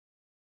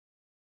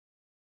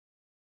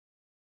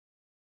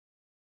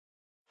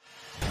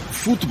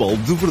Futebol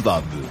de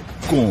Verdade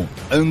com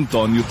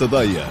António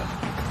Tadeia.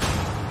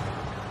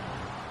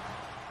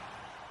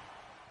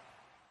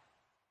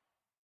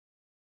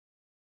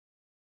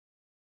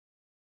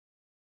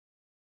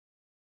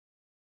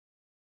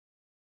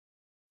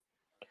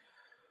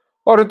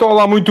 Ora, então,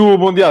 olá, muito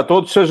bom dia a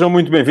todos. Sejam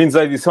muito bem-vindos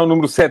à edição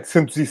número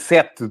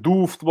 707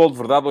 do Futebol de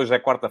Verdade. Hoje é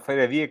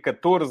quarta-feira, dia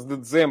 14 de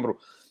dezembro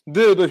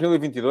de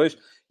 2022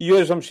 e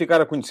hoje vamos ficar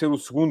a conhecer o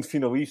segundo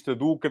finalista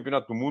do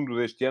Campeonato do Mundo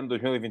deste ano,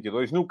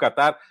 2022, no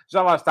Qatar.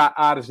 Já lá está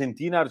a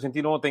Argentina. A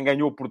Argentina ontem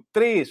ganhou por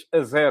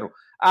 3-0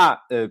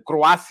 à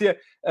Croácia.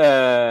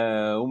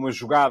 Uma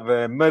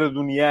jogada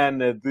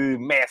maradoniana de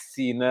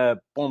Messi na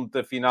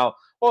ponta final,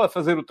 ou a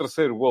fazer o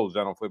terceiro golo,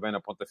 já não foi bem na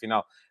ponta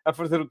final, a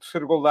fazer o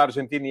terceiro golo da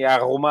Argentina e a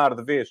arrumar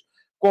de vez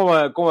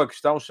com a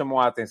questão, chamou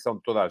a atenção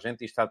de toda a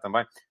gente e está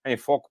também em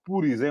foco,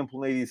 por exemplo,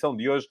 na edição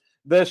de hoje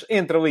das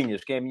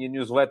Entrelinhas, que é a minha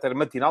newsletter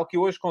matinal, que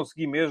hoje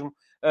consegui mesmo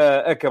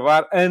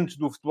acabar antes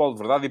do Futebol de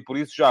Verdade e por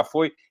isso já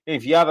foi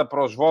enviada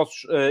para os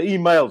vossos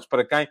e-mails,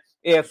 para quem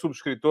é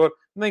subscritor,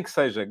 nem que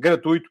seja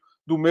gratuito,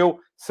 do meu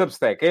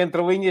Substack. A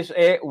Entrelinhas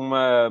é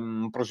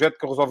um projeto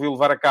que eu resolvi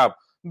levar a cabo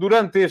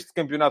durante este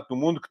Campeonato do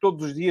Mundo, que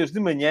todos os dias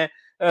de manhã,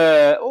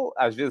 ou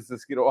às vezes a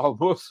seguir ao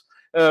almoço,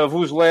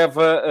 vos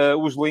leva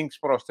os links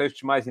para os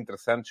textos mais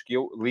interessantes que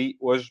eu li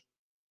hoje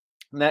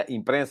na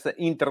imprensa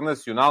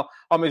internacional,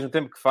 ao mesmo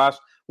tempo que faz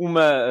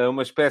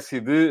uma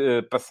espécie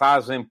de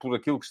passagem por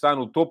aquilo que está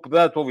no topo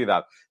da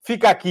atualidade.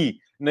 Fica aqui,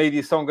 na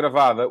edição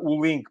gravada,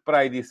 o link para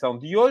a edição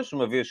de hoje,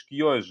 uma vez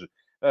que hoje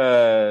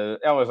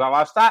ela já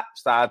lá está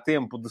a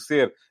tempo de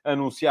ser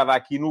anunciada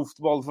aqui no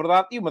Futebol de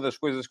Verdade, e uma das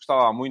coisas que está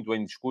lá muito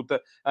em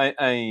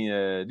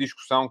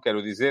discussão,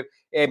 quero dizer,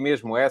 é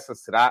mesmo essa: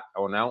 será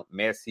ou não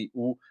Messi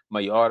o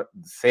maior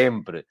de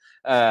sempre?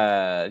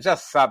 Já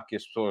se sabe que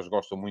as pessoas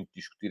gostam muito de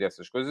discutir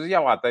essas coisas, e há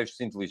lá textos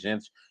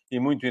inteligentes e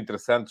muito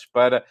interessantes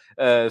para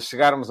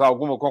chegarmos a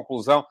alguma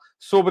conclusão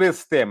sobre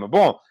esse tema.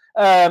 Bom,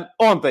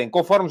 ontem,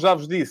 conforme já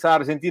vos disse, a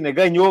Argentina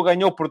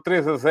ganhou por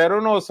 3-0.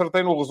 Eu não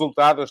acertei no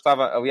resultado. Eu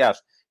estava, aliás,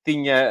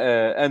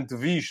 tinha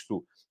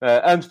antevisto,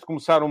 antes de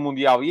começar o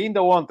Mundial, e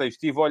ainda ontem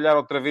estive a olhar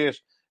outra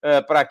vez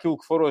para aquilo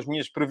que foram as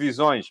minhas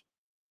previsões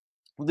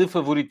de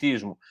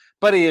favoritismo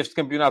para este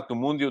Campeonato do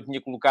Mundo. Eu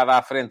tinha colocado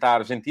à frente a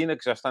Argentina,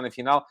 que já está na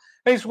final.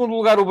 Em segundo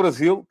lugar, o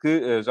Brasil,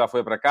 que já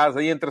foi para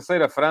casa. E em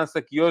terceiro, a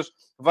França, que hoje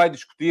vai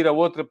discutir a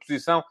outra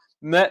posição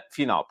na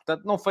final.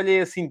 Portanto, não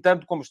falhei assim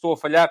tanto como estou a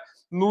falhar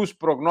nos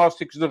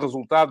prognósticos de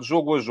resultado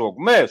jogo a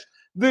jogo. Mas,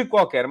 de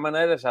qualquer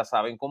maneira, já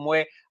sabem como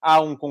é, há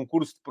um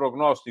concurso de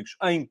prognósticos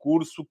em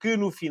curso que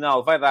no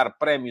final vai dar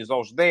prémios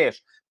aos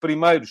 10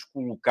 primeiros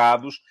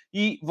colocados,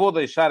 e vou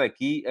deixar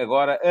aqui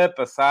agora a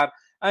passar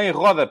em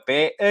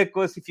rodapé a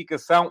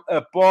classificação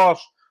após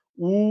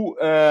o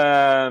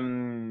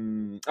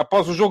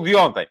jogo de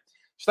ontem.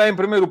 Está em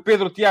primeiro o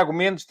Pedro Tiago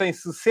Mendes, tem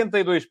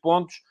 62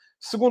 pontos.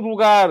 Segundo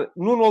lugar,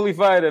 Nuno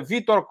Oliveira,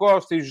 Vítor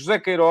Costa e José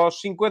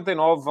Queiroz,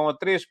 59, vão a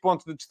 3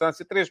 pontos de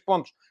distância. 3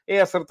 pontos é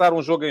acertar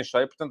um jogo em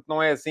cheio, portanto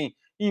não é assim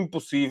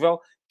impossível.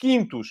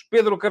 Quintos,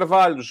 Pedro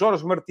Carvalho,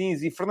 Jorge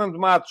Martins e Fernando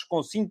Matos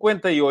com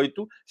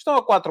 58. Estão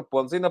a 4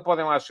 pontos, ainda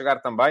podem lá chegar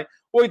também.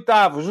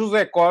 Oitavo,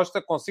 José Costa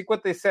com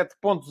 57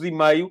 pontos e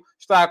meio,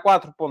 está a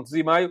 4 pontos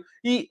e meio.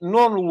 E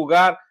nono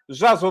lugar,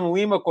 Jason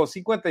Lima com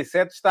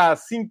 57, está a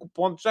 5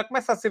 pontos. Já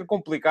começa a ser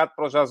complicado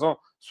para o Jason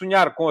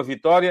sonhar com a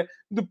vitória.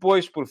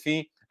 Depois, por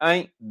fim,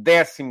 em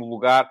 10º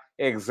lugar,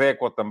 ex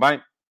aequo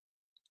também,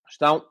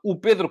 estão o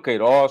Pedro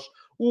Queiroz,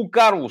 o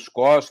Carlos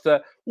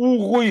Costa, o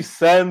Rui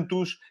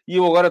Santos, e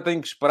eu agora tenho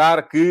que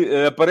esperar que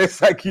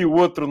apareça aqui o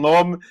outro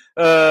nome,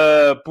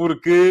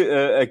 porque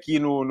aqui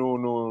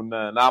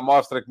na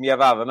amostra que me é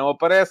dada não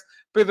aparece.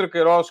 Pedro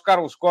Queiroz,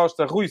 Carlos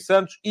Costa, Rui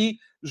Santos e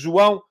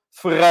João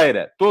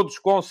Ferreira, todos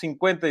com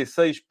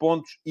 56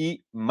 pontos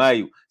e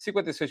meio.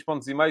 56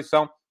 pontos e meio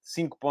são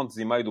 5 pontos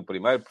e meio do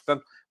primeiro,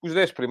 portanto, os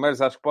 10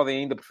 primeiros acho que podem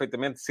ainda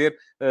perfeitamente ser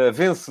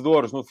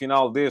vencedores no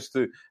final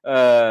deste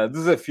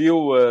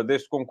desafio,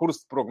 deste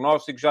concurso de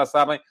prognósticos. Já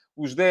sabem,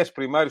 os 10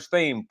 primeiros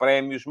têm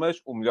prémios, mas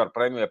o melhor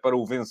prémio é para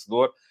o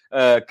vencedor,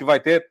 que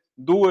vai ter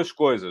duas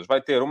coisas. Vai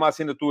ter uma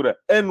assinatura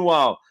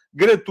anual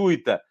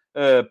gratuita,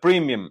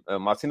 premium,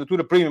 uma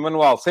assinatura premium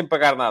anual, sem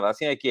pagar nada,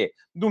 assim é que é,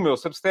 do meu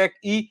Substack.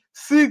 E,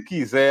 se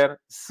quiser,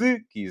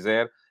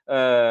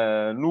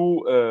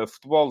 no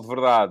Futebol de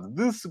Verdade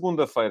de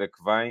segunda-feira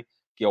que vem,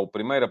 que é o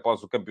primeiro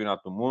após o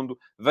Campeonato do Mundo,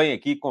 vem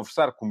aqui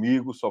conversar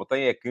comigo. Só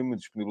tem é que me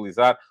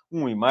disponibilizar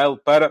um e-mail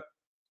para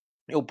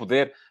eu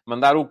poder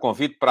mandar o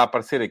convite para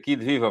aparecer aqui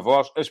de viva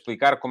voz a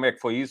explicar como é que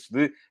foi isso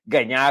de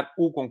ganhar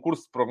o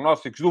concurso de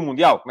prognósticos do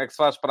Mundial. Como é que se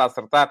faz para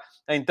acertar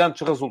em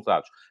tantos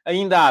resultados.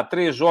 Ainda há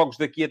 3 jogos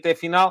daqui até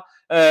final,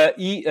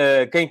 e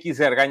quem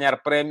quiser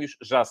ganhar prémios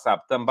já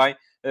sabe também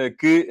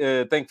que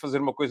tem que fazer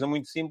uma coisa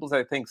muito simples,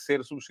 tem que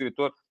ser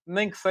subscritor,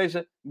 nem que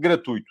seja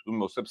gratuito, do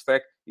meu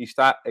Substack, e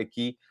está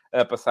aqui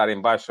a passar em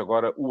baixo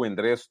agora o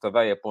endereço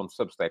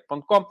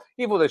tadeia.substack.com,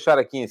 e vou deixar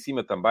aqui em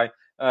cima também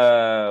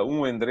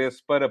um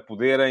endereço para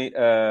poderem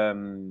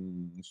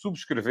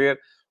subscrever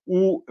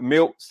o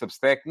meu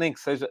Substack, nem que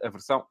seja a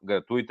versão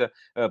gratuita,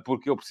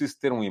 porque eu preciso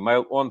ter um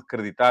e-mail onde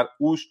acreditar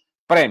os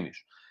prémios.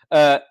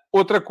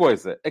 Outra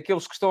coisa,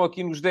 aqueles que estão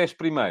aqui nos 10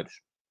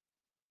 primeiros,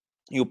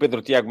 e o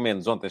Pedro Tiago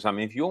Mendes ontem já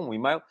me enviou um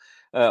e-mail,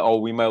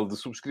 ou o e-mail de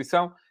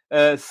subscrição.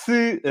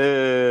 Se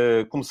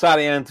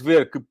começarem a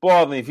antever que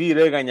podem vir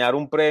a ganhar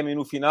um prémio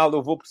no final,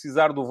 eu vou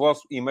precisar do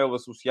vosso e-mail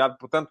associado.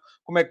 Portanto,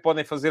 como é que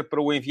podem fazer para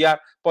o enviar?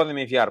 Podem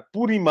me enviar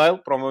por e-mail,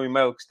 para o meu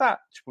e-mail que está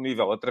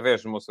disponível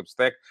através do meu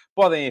Substack.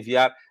 Podem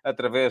enviar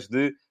através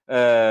de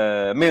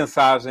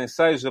mensagem,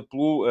 seja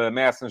pelo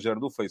Messenger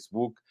do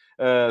Facebook,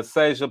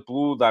 seja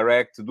pelo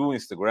Direct do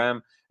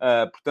Instagram.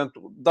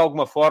 Portanto, de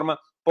alguma forma,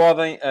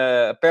 podem,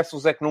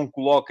 peço-vos é que não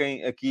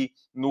coloquem aqui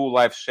no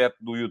live chat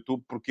do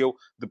YouTube, porque eu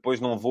depois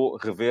não vou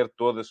rever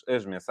todas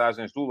as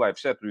mensagens do live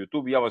chat do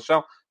YouTube, e elas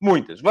são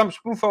muitas. Vamos,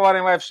 por falar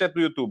em live chat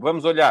do YouTube,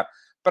 vamos olhar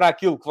para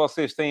aquilo que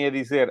vocês têm a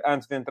dizer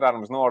antes de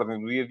entrarmos na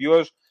ordem do dia de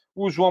hoje.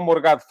 O João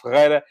Morgado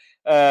Ferreira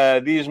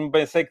diz-me,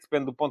 bem sei que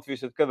depende do ponto de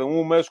vista de cada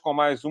um, mas com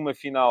mais uma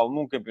final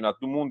num Campeonato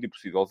do Mundo e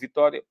possível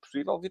vitória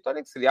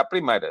que seria a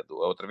primeira. A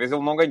outra vez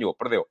ele não ganhou,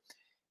 perdeu.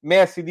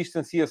 Messi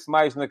distancia-se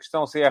mais na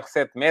questão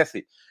CR7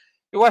 Messi.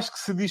 Eu acho que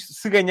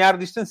se ganhar,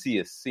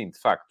 distancia-se, sim, de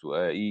facto.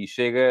 E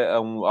chega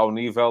ao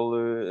nível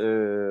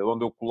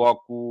onde eu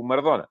coloco o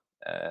Maradona.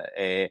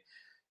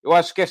 Eu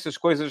acho que estas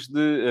coisas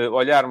de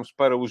olharmos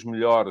para os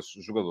melhores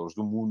jogadores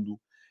do mundo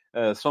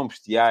são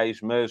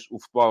bestiais, mas o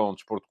futebol é um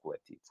desporto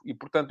coletivo. E,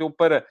 portanto, eu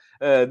para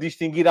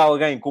distinguir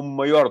alguém como o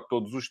maior de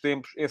todos os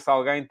tempos, esse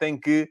alguém tem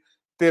que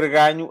ter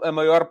ganho a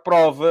maior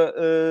prova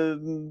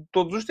de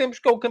todos os tempos,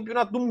 que é o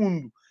Campeonato do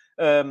Mundo.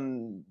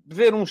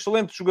 Ver um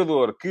excelente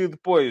jogador que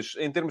depois,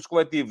 em termos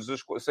coletivos,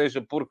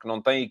 seja porque não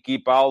tem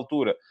equipa à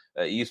altura,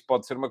 e isso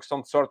pode ser uma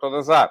questão de sorte ou de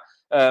azar,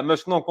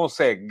 mas que não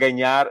consegue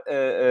ganhar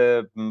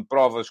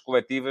provas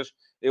coletivas,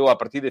 eu, à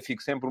partida,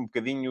 fico sempre um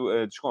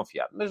bocadinho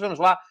desconfiado. Mas vamos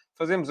lá,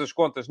 fazemos as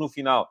contas no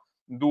final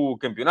do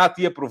campeonato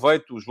e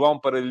aproveito, João,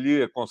 para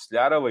lhe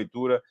aconselhar a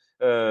leitura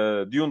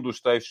de um dos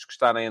textos que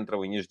está na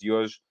entrelinhas de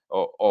hoje,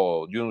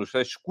 ou de um dos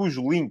textos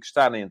cujo link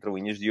está na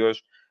entrelinhas de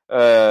hoje,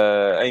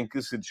 em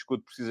que se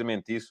discute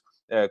precisamente isso,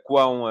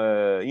 quão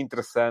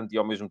interessante e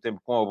ao mesmo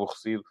tempo quão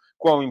aborrecido,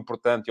 quão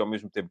importante e ao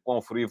mesmo tempo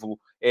quão frívolo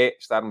é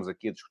estarmos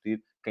aqui a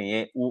discutir quem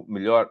é o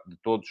melhor de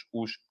todos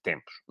os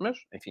tempos. Mas,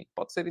 enfim,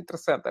 pode ser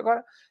interessante.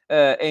 Agora,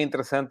 é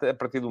interessante a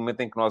partir do momento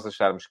em que nós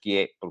acharmos que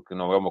é, porque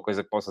não é uma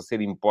coisa que possa ser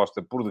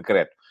imposta por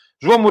decreto.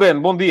 João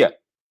Moreno, bom dia.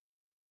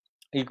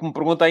 E que me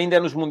pergunta ainda é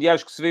nos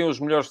mundiais que se vêem os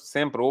melhores de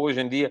sempre, ou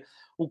hoje em dia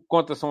o que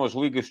conta são as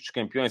ligas dos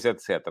campeões,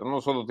 etc.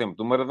 Não sou do tempo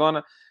do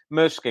Maradona,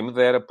 mas quem me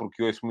dera,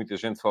 porque ouço muita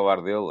gente falar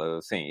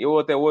dele. Sim, eu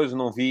até hoje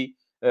não vi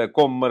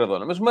como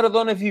Maradona. Mas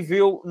Maradona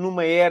viveu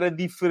numa era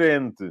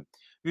diferente.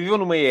 Viveu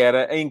numa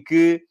era em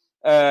que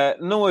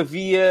não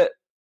havia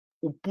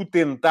o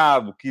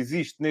potentado que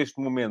existe neste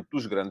momento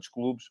dos grandes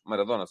clubes.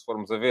 Maradona, se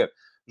formos a ver,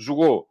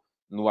 jogou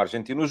no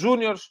Argentinos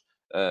Júniors,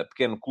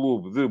 pequeno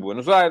clube de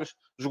Buenos Aires,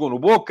 jogou no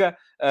Boca,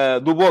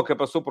 do Boca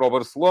passou para o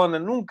Barcelona,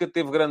 nunca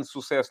teve grande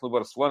sucesso no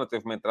Barcelona,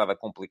 teve uma entrada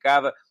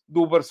complicada,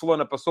 do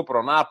Barcelona passou para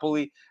o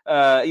Napoli,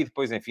 e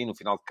depois, enfim, no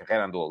final de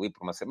carreira andou ali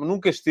por uma semana.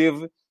 Nunca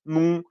esteve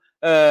num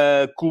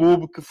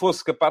clube que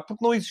fosse capaz,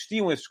 porque não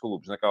existiam esses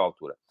clubes naquela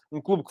altura.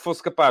 Um clube que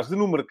fosse capaz de,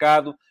 no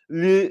mercado,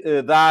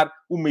 lhe dar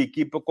uma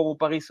equipa como o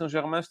Paris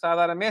Saint-Germain está a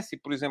dar a Messi,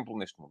 por exemplo,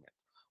 neste momento.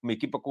 Uma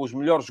equipa com os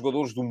melhores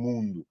jogadores do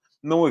mundo.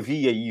 Não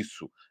havia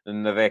isso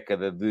na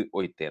década de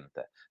 80.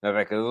 Na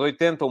década de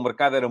 80, o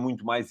mercado era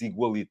muito mais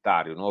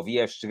igualitário. Não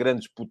havia estes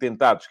grandes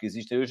potentados que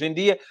existem hoje em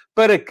dia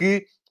para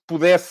que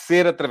pudesse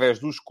ser, através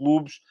dos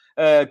clubes,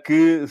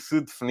 que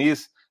se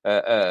definisse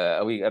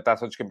a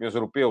Taça dos Campeões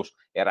Europeus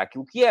era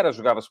aquilo que era,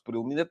 jogava-se por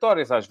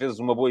eliminatórias, às vezes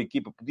uma boa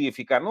equipa podia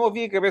ficar, não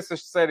havia cabeças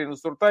de série no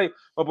sorteio,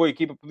 uma boa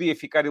equipa podia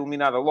ficar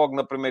eliminada logo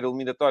na primeira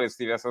eliminatória se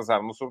tivesse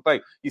azar no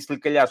sorteio, e se lhe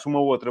calhasse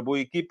uma outra boa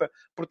equipa.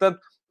 Portanto,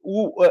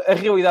 a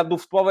realidade do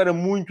futebol era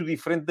muito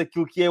diferente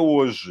daquilo que é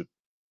hoje.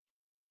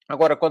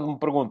 Agora, quando me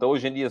pergunta,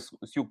 hoje em dia,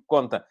 se o que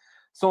conta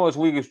são as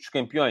Ligas dos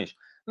Campeões,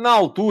 na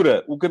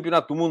altura, o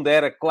Campeonato do Mundo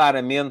era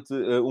claramente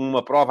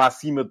uma prova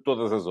acima de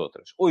todas as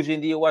outras. Hoje em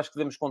dia, eu acho que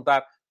devemos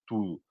contar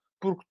tudo,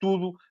 porque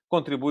tudo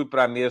contribui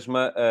para a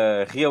mesma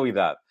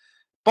realidade.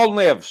 Paulo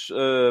Neves,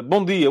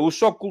 bom dia. O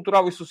choque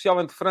cultural e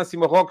social entre França e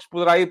Marrocos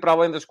poderá ir para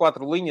além das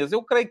 4 linhas?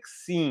 Eu creio que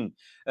sim.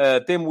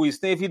 Temo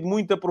isso. Tem havido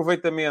muito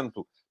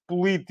aproveitamento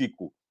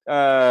político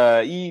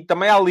e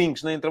também há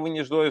links na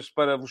Entrelinhas 2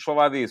 para vos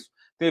falar disso.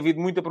 Tem havido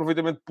muito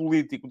aproveitamento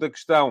político da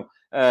questão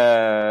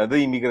da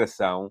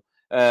imigração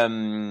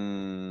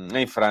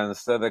em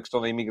França, da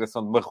questão da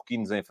imigração de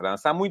marroquinos em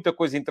França. Há muita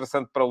coisa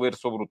interessante para ler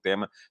sobre o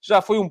tema.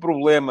 Já foi um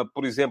problema,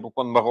 por exemplo,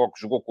 quando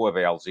Marrocos jogou com a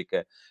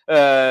Bélgica.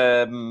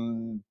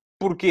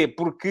 Porquê?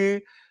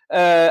 Porque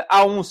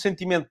há um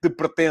sentimento de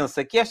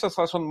pertença que esta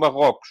seleção de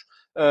Marrocos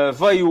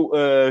veio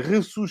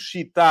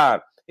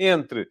ressuscitar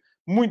entre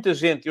muita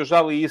gente, eu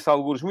já li isso a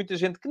alguns, muita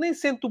gente que nem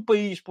sente o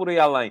país por aí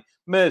além,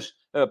 mas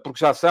porque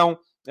já são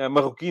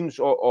marroquinos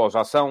ou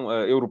já são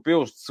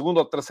europeus de segunda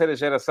ou terceira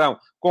geração,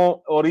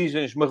 com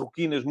origens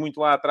marroquinas muito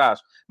lá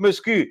atrás, mas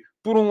que,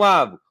 por um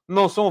lado,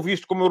 não são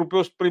vistos como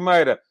europeus de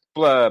primeira,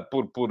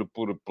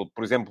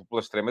 por exemplo,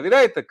 pela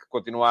extrema-direita, que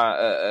continua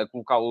a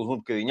colocá-los um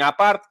bocadinho à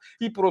parte,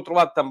 e por outro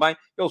lado também,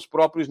 eles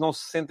próprios não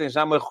se sentem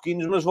já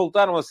marroquinos, mas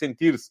voltaram a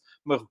sentir-se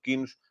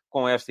marroquinos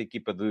com esta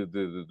equipa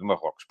de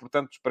Marrocos.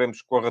 Portanto,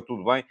 esperemos que corra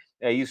tudo bem.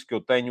 É isso que eu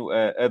tenho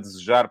a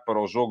desejar para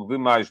o jogo de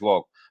mais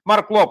logo.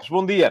 Marco Lopes,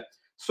 bom dia.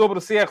 Sobre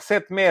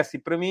CR7 Messi,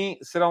 para mim,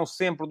 serão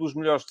sempre dos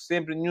melhores de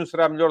sempre. Nenhum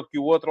será melhor do que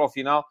o outro ao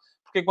final,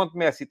 porque enquanto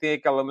Messi tem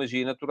aquela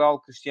magia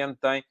natural, Cristiano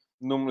tem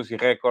números e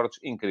recordes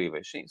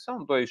incríveis. Sim,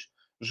 são dois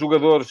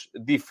jogadores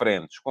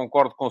diferentes.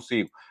 Concordo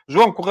consigo.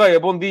 João Correia,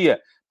 bom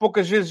dia.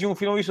 Poucas vezes vi um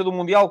finalista do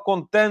Mundial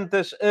com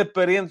tantas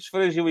aparentes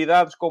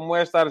fragilidades como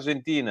esta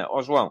Argentina.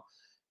 Ó, João,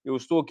 eu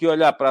estou aqui a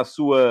olhar para a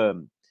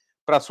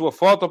sua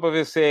foto para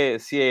ver se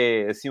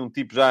é assim um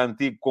tipo já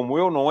antigo como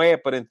eu. Não é,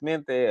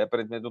 aparentemente. É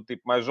aparentemente um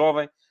tipo mais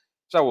jovem.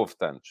 Já houve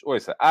tantos.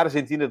 Ouça, a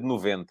Argentina de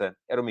 90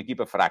 era uma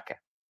equipa fraca.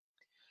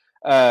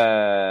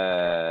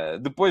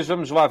 Depois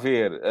vamos lá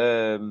ver.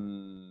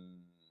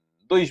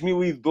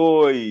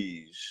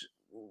 2002.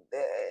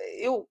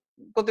 Eu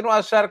continuo a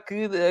achar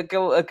que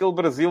aquele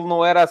Brasil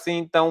não era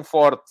assim tão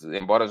forte.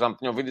 Embora já me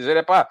tinham ouvido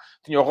dizer,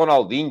 tinha o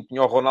Ronaldinho,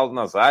 tinha o Ronaldo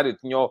Nazário,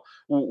 tinha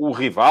o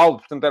Rivaldo,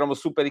 portanto era uma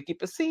super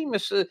equipa. Sim,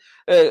 mas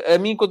a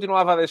mim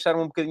continuava a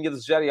deixar-me um bocadinho a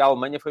desejar, e a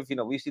Alemanha foi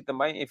finalista e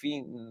também,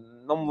 enfim,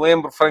 não me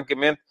lembro,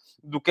 francamente,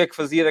 do que é que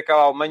fazia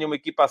daquela Alemanha uma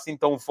equipa assim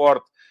tão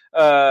forte.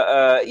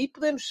 E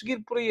podemos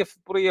seguir por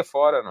aí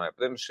afora, não é?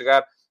 Podemos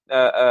chegar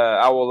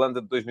à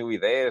Holanda de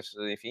 2010,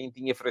 enfim,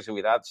 tinha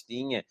fragilidades,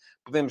 tinha.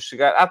 Podemos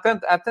chegar...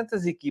 Há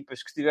tantas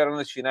equipas que estiveram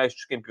nas finais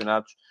dos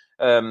campeonatos,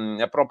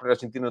 a própria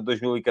Argentina de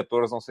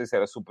 2014, não sei se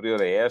era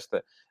superior a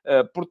esta.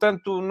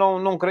 Portanto,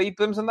 não creio. E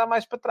podemos andar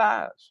mais para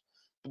trás.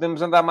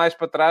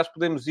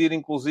 Podemos ir,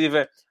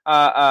 inclusive,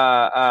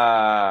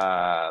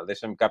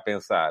 deixa-me cá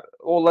pensar.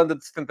 A Holanda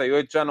de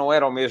 78 já não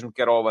era o mesmo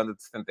que era a Holanda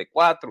de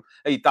 74.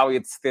 A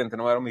Itália de 70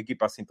 não era uma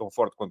equipa assim tão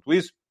forte quanto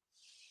isso.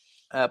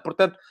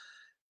 Portanto,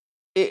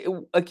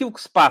 aquilo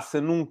que se passa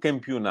num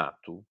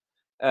campeonato,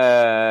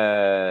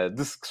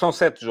 que são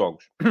 7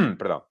 jogos,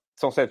 perdão,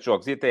 são 7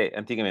 jogos e até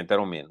antigamente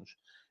eram menos,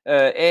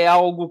 é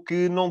algo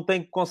que não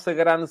tem que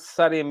consagrar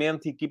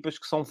necessariamente equipas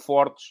que são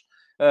fortes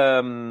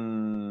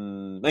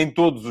em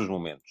todos os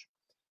momentos.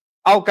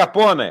 Al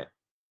Capone,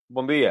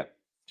 bom dia.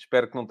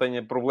 Espero que não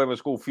tenha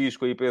problemas com o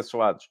fisco aí para esses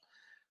lados.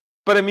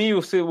 Para mim,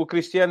 o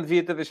Cristiano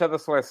devia ter deixado a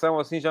seleção,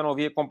 assim já não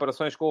havia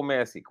comparações com o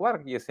Messi.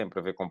 Claro que ia sempre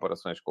haver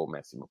comparações com o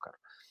Messi, meu caro.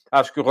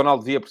 Acho que o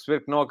Ronaldo devia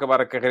perceber que não acabar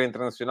a carreira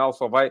internacional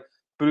só vai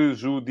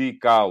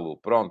prejudicá-lo.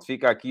 Pronto,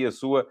 fica aqui a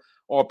sua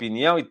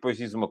opinião. E depois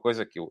diz uma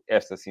coisa que eu,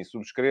 esta sim,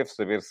 subscrevo.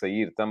 Saber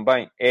sair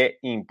também é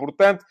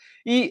importante.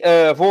 E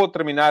vou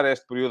terminar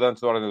este período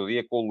antes da ordem do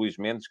dia com o Luís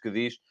Mendes, que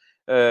diz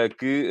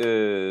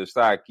que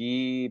está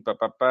aqui...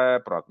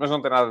 pronto. Mas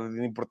não tem nada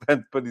de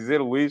importante para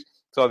dizer, Luís.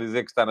 Só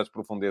dizer que está nas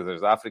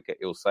profundezas da África,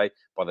 eu sei,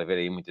 pode haver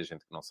aí muita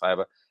gente que não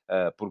saiba,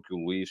 porque o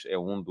Luís é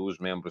um dos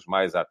membros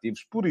mais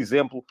ativos, por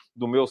exemplo,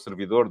 do meu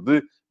servidor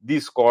de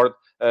Discord,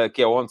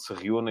 que é onde se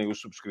reúnem os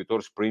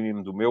subscritores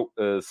premium do meu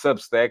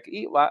Substack,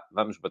 e lá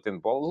vamos batendo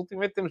bolas.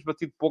 Ultimamente temos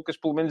batido poucas,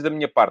 pelo menos da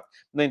minha parte.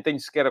 Nem tenho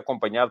sequer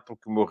acompanhado,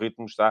 porque o meu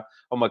ritmo está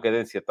a uma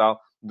cadência tal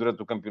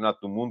durante o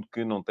Campeonato do Mundo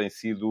que não tem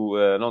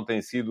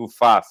sido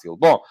fácil.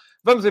 Bom,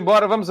 vamos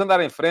embora, vamos andar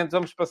em frente,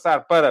 vamos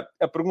passar para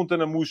a pergunta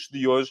na mousse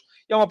de hoje.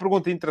 É uma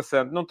pergunta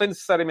interessante, não tem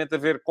necessariamente a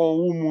ver com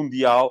o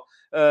Mundial,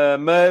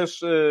 mas,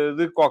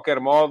 de qualquer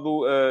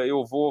modo,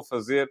 eu vou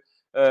fazer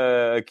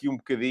aqui um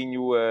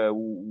bocadinho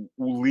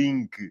o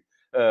link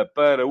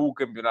para o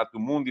Campeonato do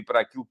Mundo e para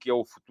aquilo que é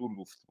o futuro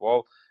do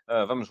futebol.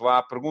 Vamos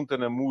lá, pergunta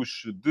na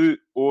mousse de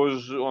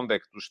hoje. Onde é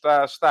que tu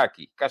estás? Está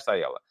aqui, cá está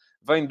ela.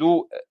 Vem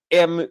do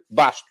M.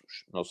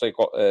 Bastos. Não sei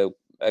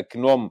a que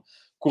nome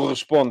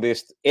corresponde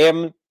este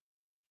M.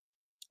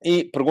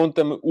 E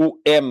pergunta-me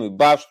o M.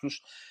 Bastos: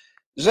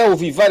 já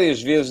ouvi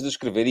várias vezes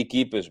descrever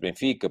equipas,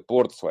 Benfica,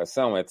 Porto,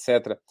 Seleção,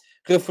 etc.,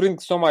 referindo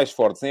que são mais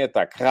fortes em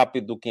ataque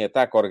rápido do que em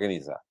ataque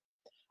organizado.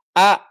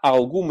 Há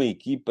alguma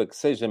equipa que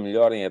seja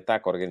melhor em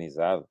ataque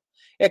organizado?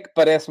 É que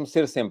parece-me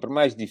ser sempre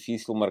mais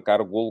difícil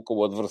marcar o golo com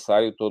o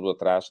adversário todo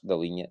atrás da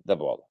linha da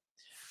bola.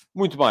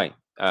 Muito bem.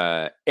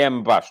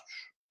 M.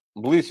 Bastos.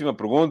 Belíssima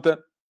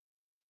pergunta,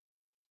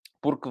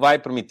 porque vai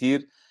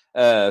permitir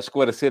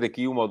esclarecer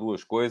aqui uma ou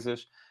duas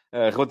coisas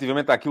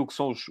relativamente àquilo que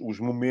são os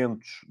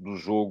momentos do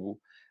jogo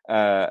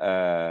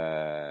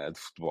de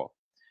futebol.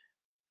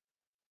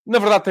 Na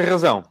verdade, tem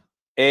razão.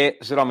 É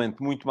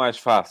geralmente muito mais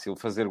fácil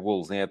fazer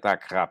golos em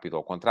ataque rápido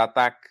ou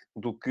contra-ataque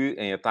do que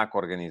em ataque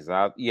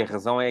organizado, e a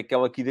razão é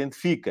aquela que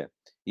identifica.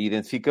 E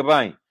identifica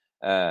bem.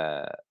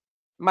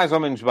 Mais ou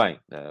menos bem.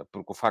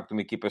 Porque o facto de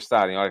uma equipa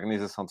estar em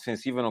organização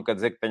defensiva não quer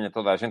dizer que tenha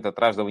toda a gente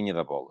atrás da linha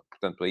da bola.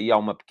 Portanto, aí há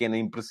uma pequena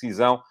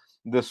imprecisão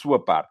da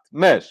sua parte.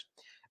 Mas,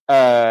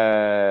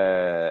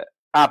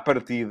 à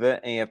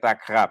partida, em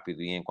ataque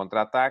rápido e em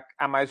contra-ataque,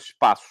 há mais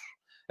espaço.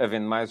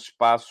 Havendo mais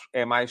espaço,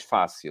 é mais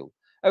fácil.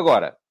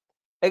 Agora,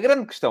 a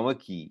grande questão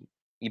aqui,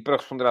 e para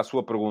responder à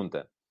sua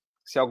pergunta,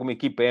 se alguma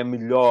equipa é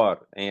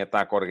melhor em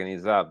ataque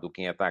organizado do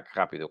que em ataque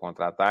rápido ou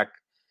contra-ataque,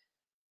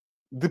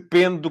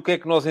 depende do que é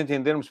que nós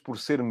entendermos por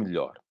ser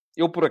melhor.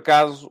 Eu, por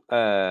acaso,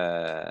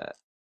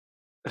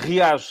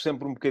 reajo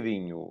sempre um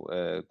bocadinho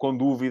com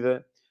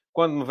dúvida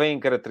quando me vêm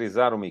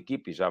caracterizar uma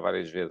equipa, e já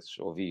várias vezes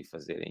ouvi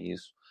fazerem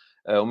isso,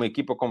 uma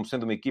equipa como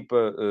sendo uma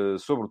equipa,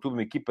 sobretudo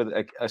uma equipa,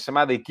 a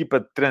chamada equipa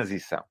de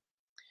transição.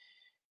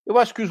 Eu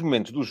acho que os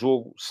momentos do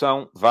jogo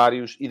são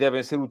vários e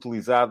devem ser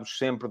utilizados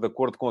sempre de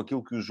acordo com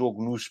aquilo que o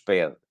jogo nos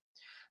pede.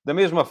 Da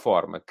mesma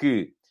forma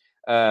que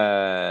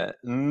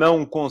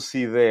não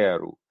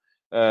considero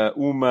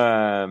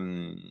uma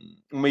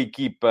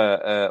equipa,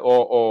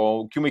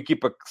 ou que uma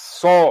equipa que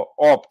só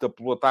opta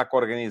pelo ataque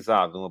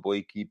organizado, uma boa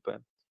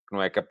equipa, que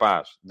não é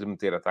capaz de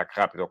meter ataque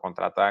rápido ou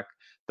contra-ataque,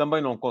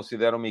 também não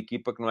considero uma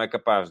equipa que não é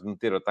capaz de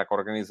meter ataque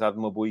organizado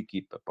numa boa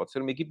equipa. Pode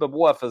ser uma equipa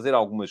boa a fazer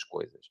algumas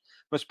coisas,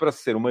 mas para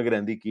ser uma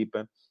grande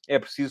equipa é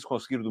preciso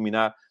conseguir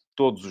dominar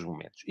todos os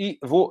momentos. E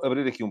vou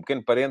abrir aqui um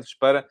pequeno parênteses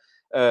para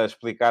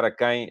explicar a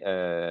quem,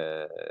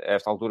 a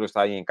esta altura,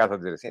 está aí em casa a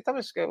dizer assim, então,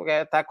 mas é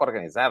ataque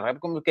organizado,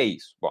 como que é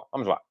isso? Bom,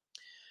 vamos lá.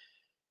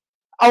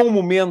 Há um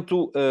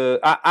momento,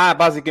 há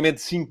basicamente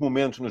 5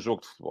 momentos no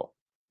jogo de futebol.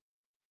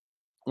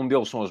 Um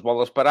deles são as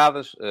bolas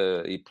paradas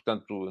e,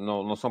 portanto,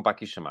 não são para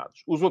aqui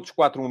chamados. Os outros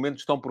 4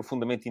 momentos estão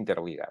profundamente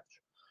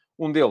interligados.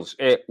 Um deles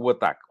é o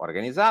ataque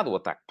organizado, o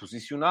ataque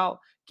posicional,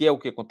 que é o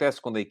que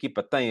acontece quando a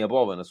equipa tem a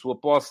bola na sua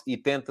posse e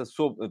tenta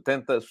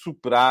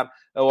superar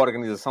a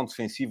organização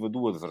defensiva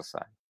do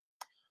adversário.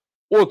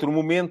 Outro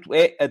momento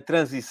é a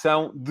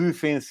transição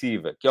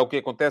defensiva, que é o que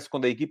acontece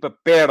quando a equipa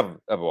perde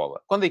a bola.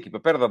 Quando a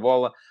equipa perde a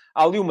bola,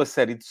 há ali uma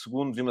série de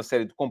segundos e uma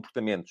série de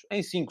comportamentos,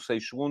 em 5,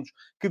 6 segundos,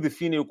 que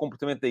definem o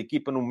comportamento da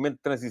equipa no momento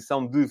de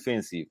transição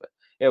defensiva.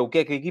 É o que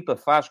é que a equipa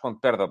faz quando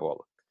perde a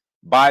bola.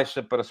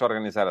 Baixa para se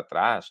organizar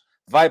atrás,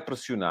 vai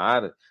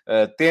pressionar,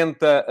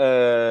 tenta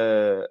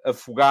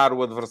afogar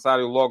o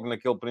adversário logo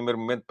naquele primeiro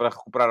momento para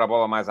recuperar a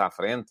bola mais à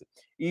frente.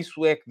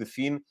 Isso é que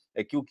define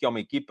aquilo que é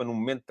uma equipa no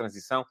momento de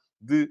transição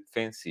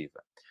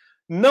defensiva.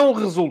 Não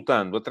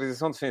resultando a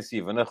transição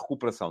defensiva na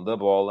recuperação da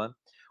bola,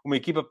 uma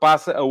equipa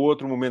passa a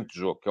outro momento de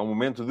jogo, que é um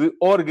momento de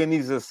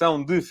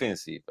organização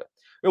defensiva.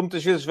 Eu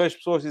muitas vezes vejo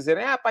pessoas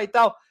dizerem, pá, e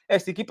tal,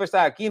 esta equipa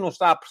está aqui, não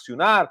está a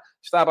pressionar,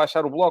 está a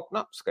baixar o bloco.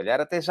 Não, se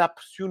calhar até já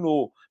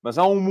pressionou. Mas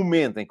há um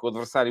momento em que o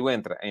adversário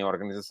entra em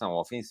organização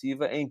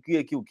ofensiva, em que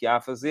aquilo que há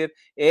a fazer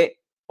é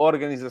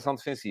organização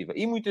defensiva.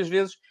 E muitas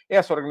vezes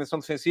essa organização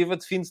defensiva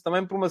define-se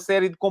também por uma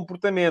série de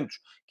comportamentos,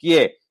 que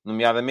é,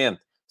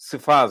 nomeadamente, se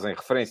fazem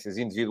referências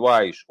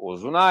individuais ou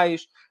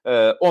zonais,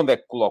 onde é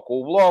que colocam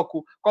o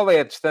bloco, qual é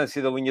a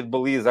distância da linha de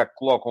baliza a que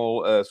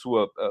colocam a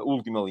sua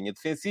última linha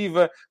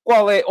defensiva,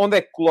 onde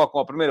é que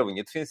colocam a primeira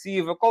linha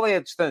defensiva, qual é a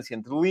distância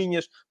entre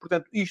linhas.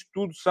 Portanto, isto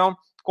tudo são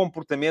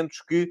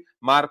comportamentos que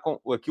marcam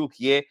aquilo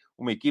que é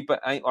uma equipa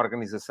em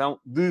organização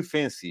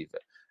defensiva.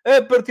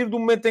 A partir do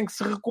momento em que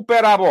se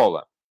recupera a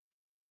bola,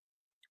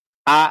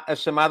 há a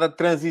chamada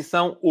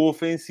transição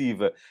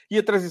ofensiva. E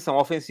a transição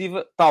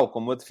ofensiva, tal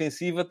como a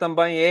defensiva,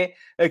 também é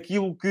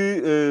aquilo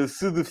que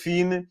se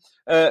define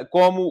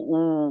como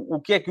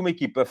o que é que uma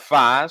equipa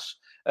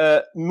faz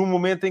no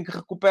momento em que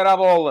recupera a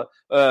bola.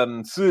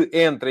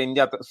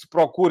 Se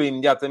procura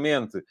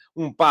imediatamente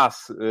um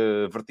passe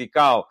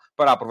vertical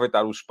para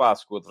aproveitar o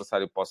espaço que o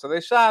adversário possa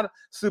deixar,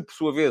 se por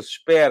sua vez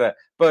espera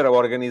para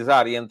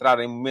organizar e entrar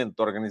em momento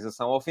de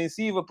organização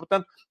ofensiva,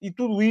 portanto, e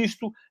tudo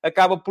isto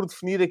acaba por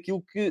definir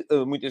aquilo que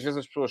muitas vezes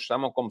as pessoas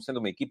chamam como sendo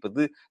uma equipa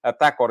de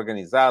ataque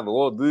organizado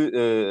ou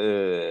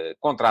de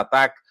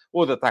contra-ataque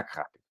ou de ataque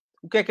rápido.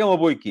 O que é uma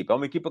boa equipa? É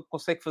uma equipa que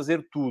consegue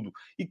fazer tudo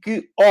e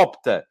que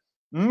opta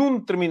num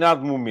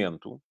determinado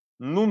momento,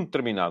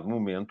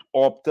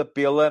 opta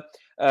pela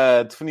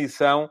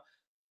definição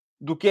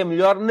do que é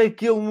melhor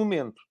naquele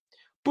momento.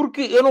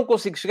 Porque eu não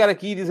consigo chegar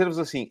aqui e dizer-vos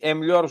assim, é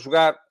melhor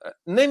jogar,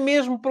 nem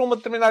mesmo para uma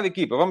determinada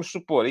equipa. Vamos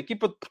supor, a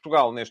equipa de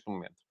Portugal neste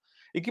momento.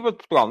 A equipa de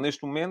Portugal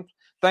neste momento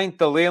tem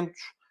talentos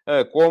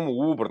como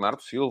o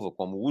Bernardo Silva,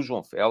 como o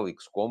João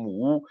Félix, como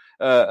o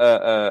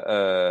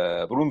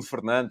Bruno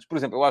Fernandes. Por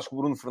exemplo, eu acho que o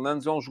Bruno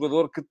Fernandes é um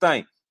jogador que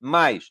tem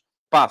mais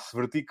passe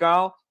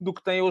vertical do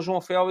que tem o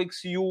João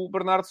Félix e o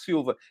Bernardo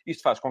Silva.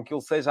 Isto faz com que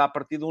ele seja, a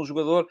partir de um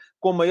jogador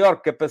com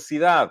maior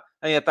capacidade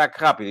em ataque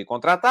rápido e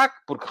contra-ataque,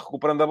 porque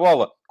recuperando a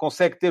bola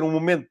consegue ter um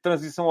momento de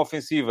transição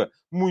ofensiva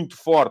muito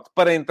forte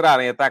para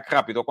entrar em ataque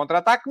rápido ou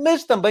contra-ataque,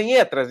 mas também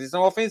é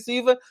transição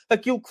ofensiva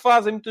aquilo que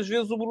fazem muitas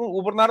vezes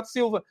o Bernardo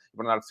Silva. O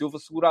Bernardo Silva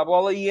segura a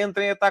bola e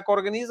entra em ataque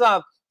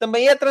organizado.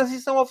 Também é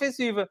transição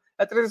ofensiva.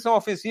 A transição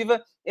ofensiva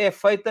é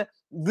feita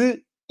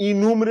de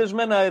inúmeras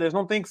maneiras,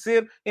 não tem que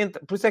ser...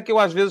 Por isso é que eu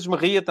às vezes me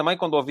ria também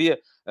quando ouvia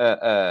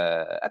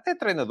até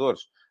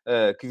treinadores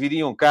que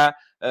viriam cá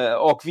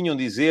ou que vinham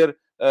dizer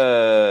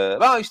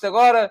isto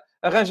agora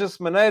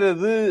arranja-se maneira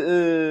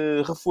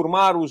de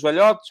reformar os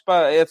velhotes,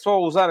 é só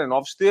usarem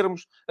novos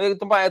termos,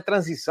 então, a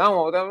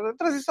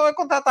transição é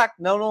contra-ataque.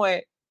 Não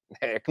é.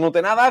 É que não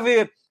tem nada a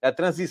ver. A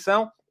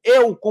transição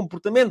é o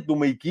comportamento de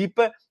uma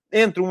equipa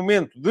entre o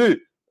momento de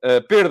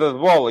perda de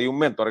bola e o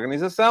momento de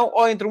organização,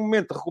 ou entre o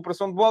momento de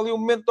recuperação de bola e o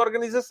momento de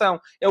organização.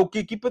 É o que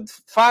a equipa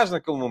faz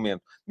naquele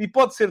momento. E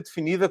pode ser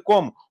definida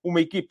como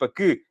uma equipa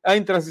que,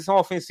 em transição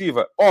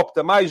ofensiva,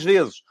 opta mais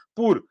vezes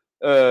por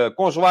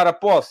congelar a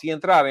posse e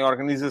entrar em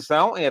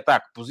organização, em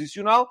ataque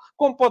posicional,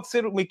 como pode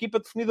ser uma equipa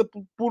definida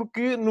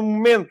porque no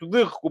momento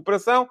de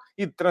recuperação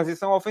e de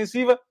transição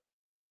ofensiva,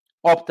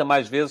 opta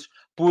mais vezes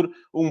por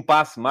um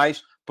passe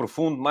mais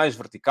profundo, mais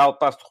vertical,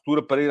 passe de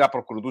ruptura para ir à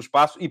procura do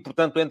espaço e,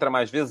 portanto, entra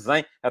mais vezes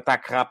em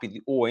ataque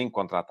rápido ou em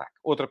contra-ataque.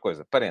 Outra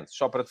coisa, parênteses,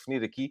 só para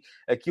definir aqui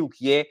aquilo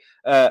que é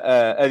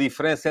a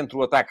diferença entre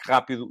o ataque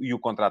rápido e o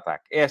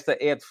contra-ataque. Esta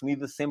é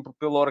definida sempre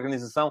pela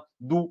organização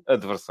do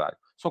adversário.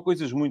 São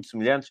coisas muito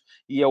semelhantes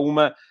e é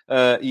uma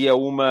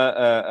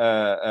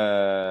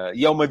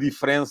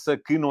diferença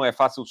que não é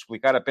fácil de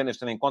explicar apenas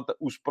tendo em conta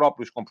os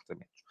próprios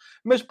comportamentos.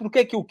 Mas porquê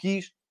é que eu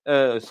quis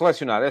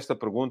selecionar esta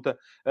pergunta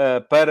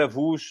para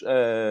vos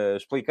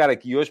explicar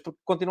aqui hoje, porque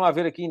continua a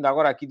haver aqui, ainda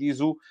agora aqui diz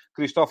o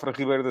Cristóforo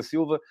Ribeiro da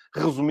Silva,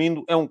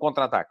 resumindo, é um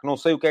contra-ataque. Não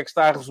sei o que é que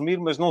está a resumir,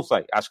 mas não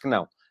sei. Acho que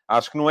não.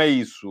 Acho que não é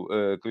isso,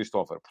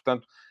 Cristóforo.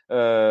 Portanto,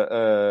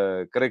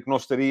 creio que não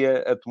estaria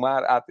a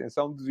tomar a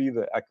atenção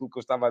devida àquilo que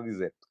eu estava a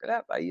dizer. Se calhar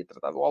está aí a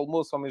tratar do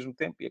almoço ao mesmo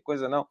tempo e a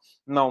coisa não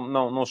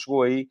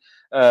chegou aí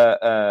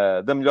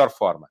da melhor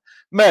forma.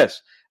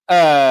 Mas,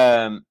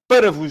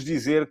 para vos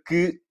dizer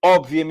que,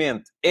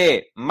 obviamente,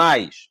 é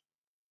mais...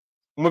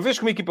 Uma vez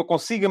que uma equipa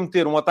consiga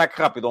meter um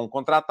ataque rápido ou um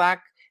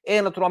contra-ataque,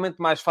 é naturalmente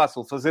mais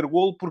fácil fazer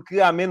golo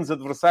porque há menos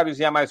adversários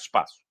e há mais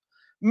espaço.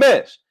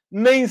 Mas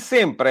nem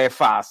sempre é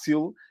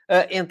fácil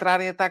entrar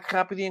em ataque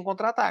rápido e em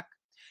contra-ataque.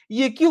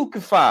 E aquilo que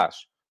faz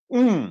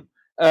um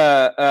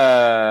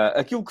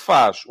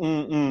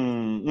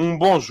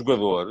bom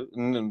jogador,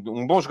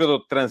 um bom jogador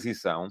de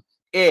transição,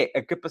 é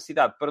a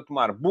capacidade para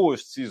tomar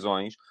boas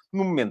decisões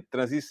no momento de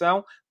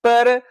transição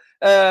para...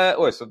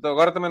 ouça,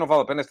 agora também não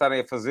vale a pena estarem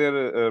a fazer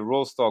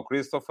roast ao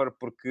Christopher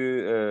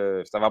porque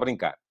estava a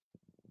brincar.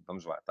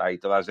 Vamos lá, está aí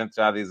toda a gente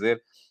já a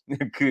dizer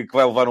que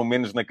vai levar um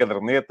menos na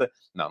caderneta.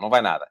 Não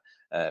vai nada.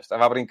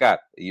 Estava a brincar.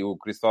 E o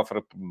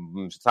Christopher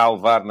está a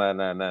levar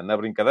na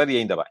brincadeira e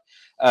ainda bem.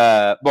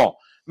 Bom,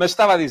 mas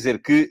estava a dizer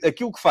que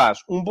aquilo que faz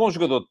um bom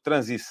jogador de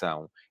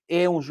transição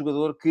é um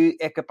jogador que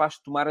é capaz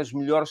de tomar as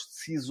melhores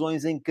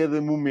decisões em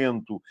cada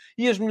momento.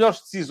 E as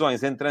melhores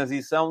decisões em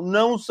transição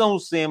não são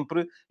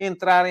sempre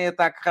entrar em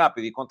ataque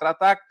rápido e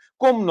contra-ataque,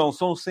 como não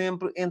são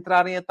sempre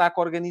entrar em ataque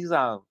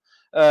organizado.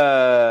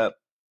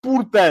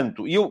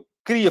 Portanto, eu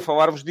queria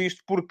falar-vos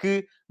disto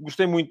porque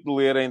gostei muito de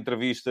ler a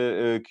entrevista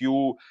que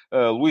o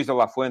Luís de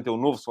la Fuente, o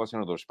novo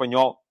selecionador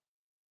espanhol,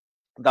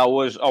 dá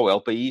hoje ao El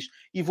País,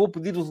 e vou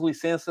pedir-vos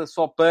licença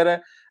só para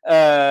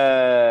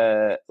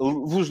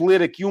vos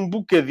ler aqui um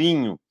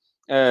bocadinho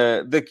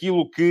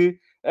daquilo que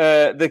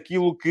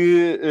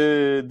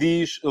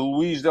diz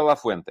Luís de la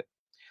Fuente.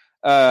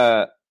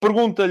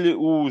 Pergunta-lhe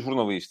o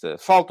jornalista,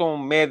 faltam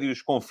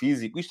médios com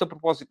físico? Isto a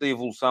propósito da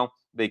evolução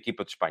da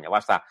equipa de Espanha. Lá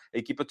está. A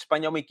equipa de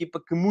Espanha é uma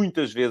equipa que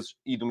muitas vezes,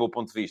 e do meu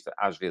ponto de vista,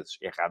 às vezes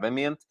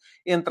erradamente,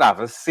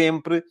 entrava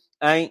sempre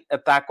em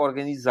ataque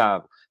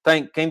organizado.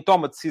 Tem quem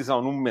toma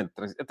decisão no momento de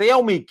transição. Até é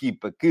uma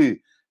equipa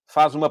que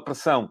faz uma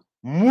pressão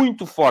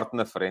muito forte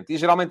na frente, e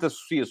geralmente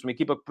associa-se uma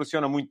equipa que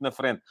pressiona muito na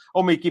frente a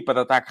uma equipa de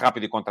ataque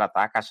rápido e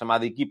contra-ataque, a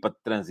chamada equipa de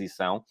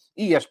transição,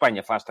 e a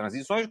Espanha faz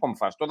transições, como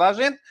faz toda a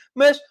gente,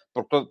 mas,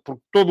 porque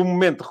todo o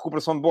momento de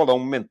recuperação de bola é um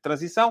momento de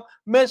transição,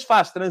 mas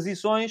faz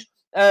transições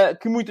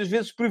que muitas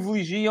vezes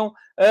privilegiam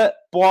a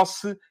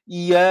posse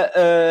e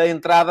a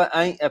entrada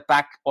em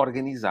ataque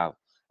organizado.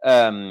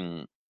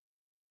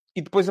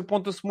 E depois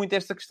aponta-se muito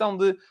esta questão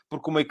de...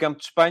 Porque o meio-campo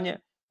de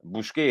Espanha,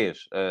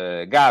 Busquets,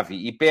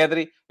 Gavi e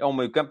Pedri, é um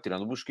meio-campo,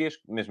 tirando o Busquets,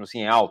 que mesmo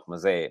assim é alto,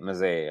 mas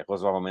é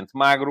razoavelmente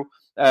magro.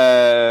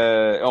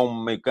 É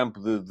um meio-campo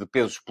de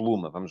pesos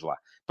pluma, vamos lá.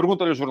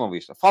 Pergunta-lhe o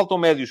jornalista, faltam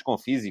médios com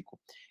físico?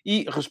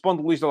 E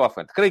responde Luís de la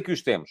Fuente, creio que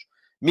os temos.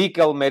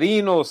 Mikel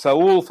Merino,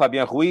 Saúl,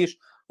 Fabián Ruiz.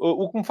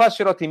 O que me faz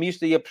ser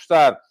otimista e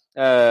apostar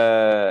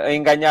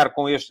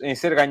em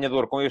ser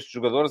ganhador com estes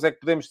jogadores é que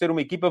podemos ter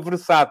uma equipa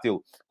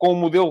versátil, com um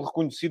modelo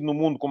reconhecido no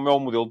mundo como é o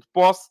modelo de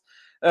posse,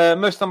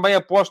 mas também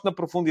aposto na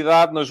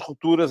profundidade, nas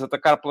rupturas,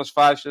 atacar pelas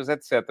faixas,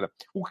 etc.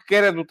 O que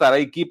quer é dotar a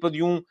equipa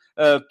de um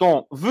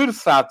tom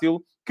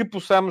versátil que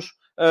possamos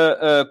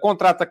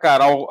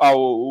contra-atacar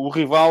ao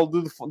rival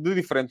de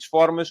diferentes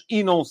formas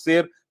e não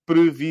ser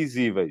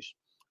previsíveis.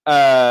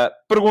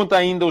 Pergunta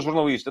ainda o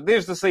jornalista.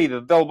 Desde a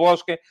saída de Del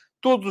Bosque,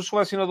 todos os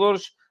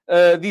selecionadores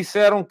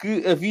disseram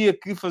que havia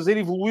que fazer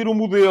evoluir o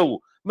modelo.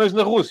 Mas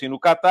na Rússia e no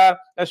Qatar,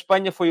 a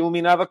Espanha foi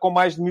eliminada com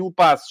mais de 1000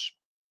 passes.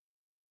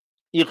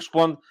 E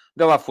responde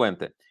De La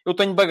Fuente. Eu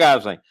tenho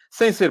bagagem.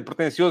 Sem ser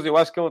pretencioso, eu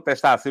acho que ele até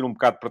está a ser um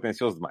bocado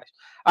pretencioso demais.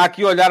 Há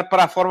aqui olhar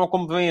para a forma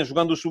como vêm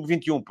jogando os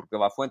sub-21, porque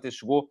De La Fuente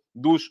chegou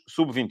dos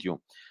sub-21.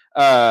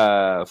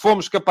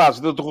 Fomos capazes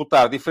de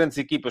derrotar diferentes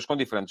equipas com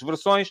diferentes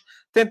versões.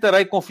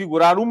 Tentarei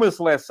configurar uma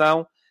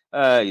seleção,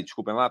 e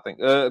desculpem lá,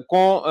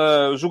 com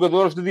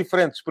jogadores de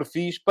diferentes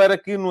perfis para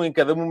que, em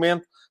cada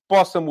momento,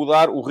 possa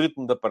mudar o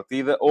ritmo da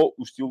partida ou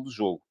o estilo de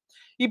jogo.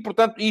 E,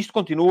 portanto, isto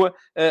continua.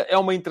 É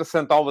uma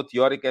interessante aula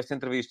teórica, esta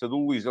entrevista do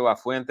Luís de la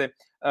Fuente,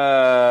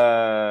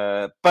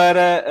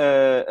 para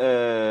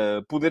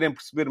poderem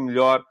perceber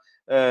melhor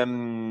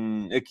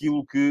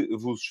aquilo que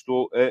vos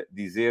estou a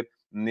dizer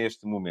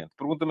neste momento.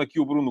 Pergunta-me aqui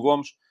o Bruno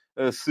Gomes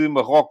se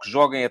Marrocos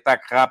joga em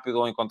ataque rápido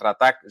ou em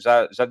contra-ataque.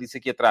 Já disse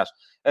aqui atrás.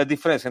 A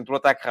diferença entre o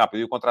ataque rápido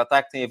e o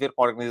contra-ataque tem a ver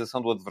com a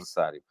organização do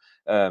adversário.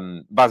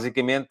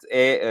 Basicamente,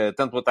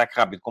 tanto o ataque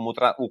rápido como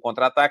o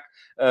contra-ataque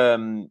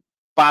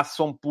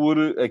passam por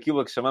aquilo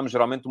a que chamamos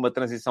geralmente uma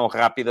transição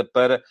rápida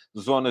para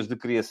zonas de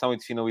criação e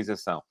de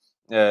finalização.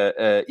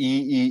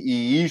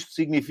 E isto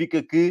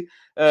significa que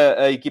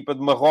a equipa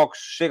de Marrocos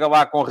chega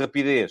lá com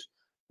rapidez.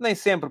 Nem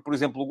sempre, por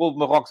exemplo, o gol de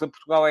Marrocos a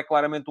Portugal é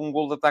claramente um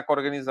gol de ataque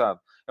organizado.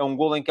 É um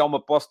gol em que há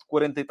uma posse de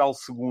 40 e tal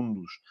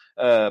segundos.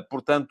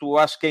 Portanto,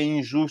 acho que é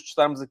injusto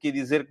estarmos aqui a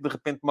dizer que, de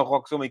repente,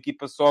 Marrocos é uma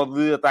equipa só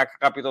de ataque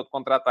rápido ou de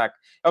contra-ataque.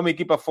 É uma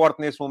equipa forte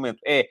nesse momento.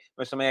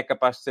 Mas também é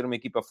capaz de ser uma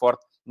equipa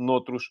forte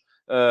noutros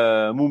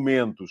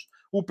momentos.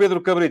 O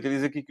Pedro Cabrita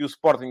diz aqui que o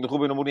Sporting de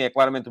Ruben Amorim é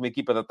claramente uma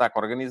equipa de ataque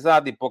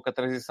organizado e pouca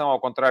transição, ao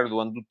contrário do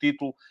ano do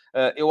título.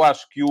 Eu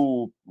acho que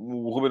o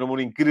Ruben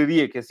Amorim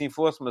quereria que assim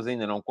fosse, mas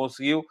ainda não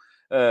conseguiu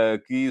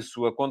que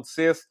isso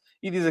acontecesse.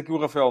 E diz aqui o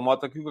Rafael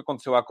Mota que o que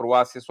aconteceu à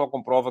Croácia só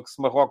comprova que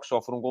se Marrocos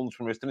sofre um gol nos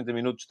primeiros 30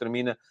 minutos,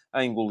 termina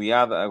em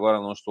goleada. Agora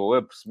não estou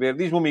a perceber.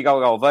 Diz-me o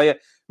Miguel Galveia,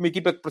 uma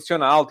equipa que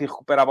pressiona alto e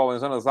recupera a bola em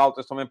zonas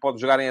altas também pode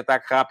jogar em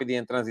ataque rápido e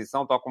em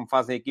transição, tal como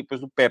fazem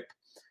equipas do Pep.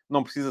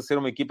 Não precisa ser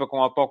uma equipa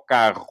com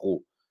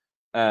autocarro.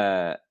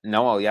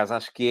 Não, aliás,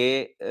 acho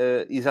que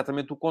é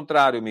exatamente o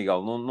contrário,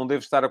 Miguel. Não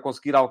deve estar a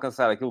conseguir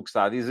alcançar aquilo que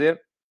está a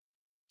dizer.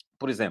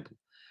 Por exemplo,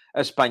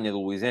 a Espanha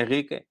do Luís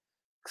Enrique,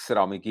 que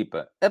será uma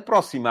equipa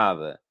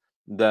aproximada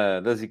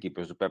das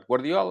equipas do Pep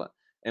Guardiola,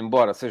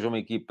 embora seja uma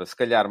equipa, se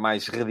calhar,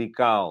 mais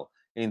radical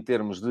em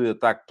termos de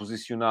ataque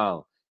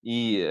posicional,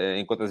 e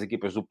enquanto as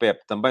equipas do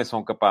Pep também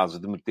são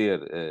capazes de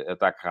meter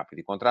ataque rápido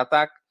e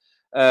contra-ataque,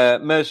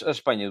 mas a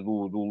Espanha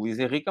do Luís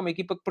Enrique é uma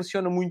equipa que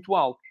pressiona muito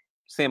alto,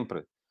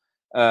 sempre.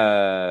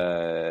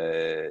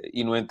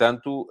 E, no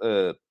entanto,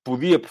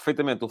 podia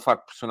perfeitamente o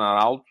facto de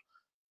pressionar alto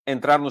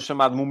entrar no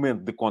chamado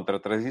momento de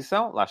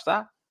contra-transição, lá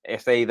está.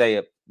 Esta é a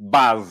ideia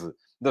base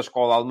da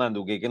escola alemã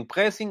do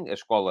Gegenpressing, a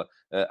escola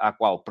à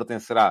qual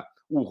pertencerá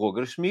o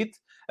Roger Schmidt.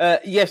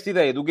 E esta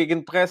ideia do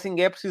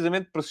Gegenpressing é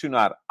precisamente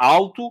pressionar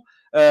alto,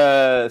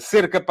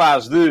 ser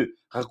capaz de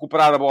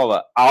recuperar a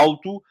bola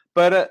alto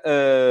para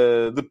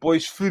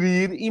depois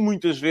ferir, e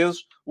muitas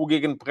vezes o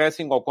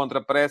Gegenpressing ou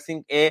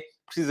contra-pressing é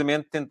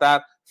precisamente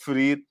tentar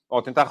ferir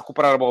ou tentar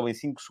recuperar a bola em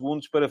 5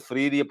 segundos para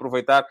ferir e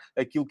aproveitar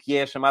aquilo que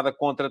é a chamada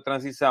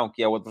contra-transição,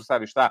 que é o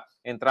adversário está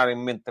a entrar em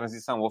momento de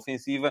transição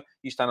ofensiva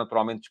e está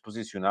naturalmente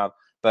disposicionado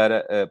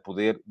para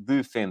poder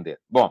defender.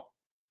 Bom,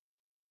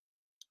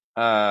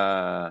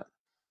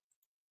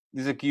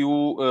 diz aqui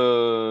o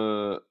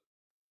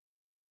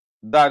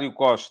Dário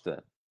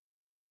Costa.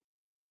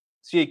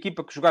 Se a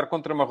equipa que jogar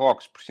contra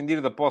Marrocos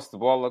prescindir da posse de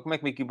bola, como é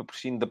que uma equipa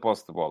prescinde da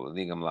posse de bola?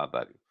 Diga-me lá,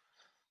 Dário.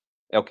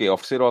 É o quê?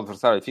 Oferecer ao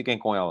adversário, fiquem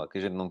com ela, que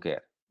a gente não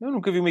quer. Eu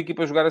nunca vi uma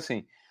equipa jogar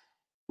assim.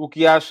 O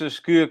que achas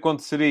que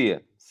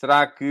aconteceria?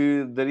 Será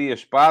que daria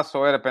espaço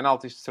ou era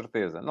penaltis de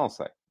certeza? Não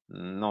sei.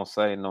 Não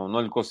sei, não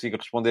lhe consigo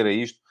responder a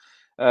isto.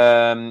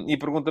 E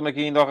pergunta-me aqui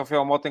ainda ao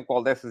Rafael Mota em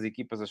qual dessas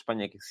equipas a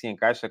Espanha que se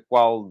encaixa,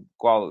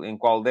 em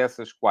qual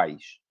dessas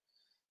quais?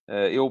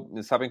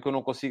 Sabem que eu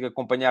não consigo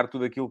acompanhar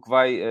tudo aquilo que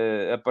vai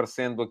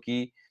aparecendo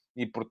aqui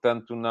e,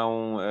 portanto,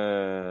 não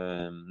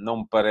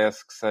me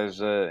parece que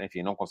seja...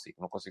 Enfim, não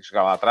consigo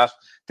chegar lá atrás.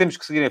 Temos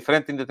que seguir em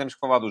frente, ainda temos que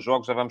falar dos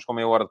jogos, já vamos com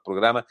meia hora de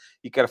programa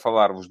e quero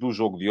falar-vos do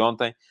jogo de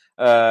ontem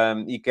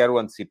e quero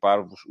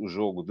antecipar-vos o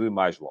jogo de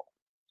mais logo.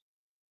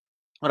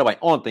 Ora bem,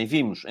 ontem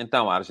vimos,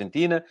 então, a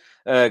Argentina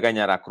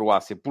ganhar a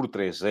Croácia por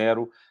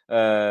 3-0.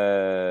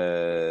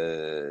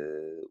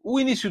 O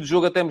início do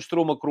jogo até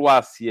mostrou uma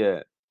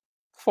Croácia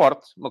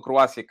forte, uma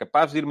Croácia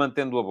capaz de ir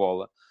mantendo a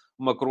bola,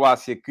 uma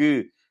Croácia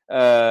que,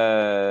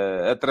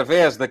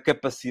 através da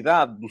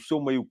capacidade do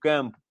seu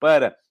meio-campo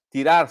para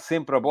tirar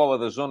sempre a bola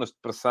das zonas de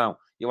pressão,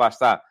 e lá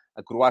está,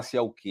 a Croácia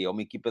é o quê? É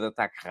uma equipa de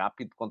ataque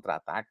rápido, de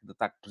contra-ataque, de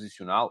ataque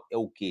posicional, é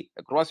o quê?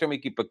 A Croácia é uma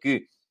equipa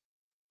que,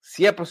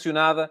 se é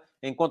pressionada,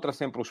 encontra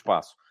sempre o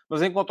espaço.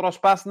 Mas encontra o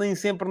espaço nem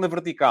sempre na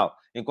vertical.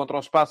 Encontra o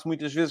espaço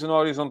muitas vezes na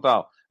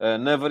horizontal,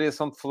 na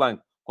variação de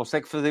flanco.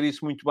 Consegue fazer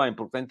isso muito bem,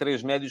 porque tem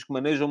 3 médios que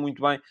manejam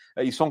muito bem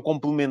e são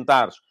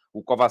complementares.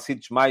 O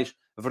Kovacic mais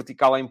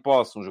vertical em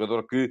posse, um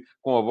jogador que,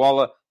 com a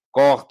bola,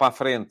 corre para a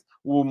frente.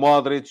 O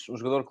Modric, um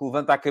jogador que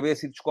levanta a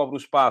cabeça e descobre o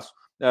espaço.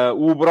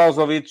 O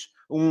Brozovic,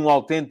 um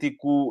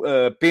autêntico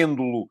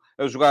pêndulo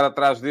a jogar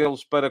atrás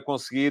deles para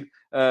conseguir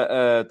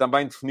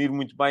também definir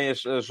muito bem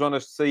as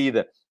zonas de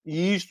saída.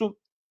 E isto,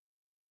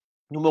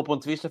 no meu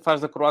ponto de vista,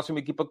 faz da Croácia uma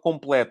equipa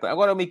completa.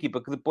 Agora é uma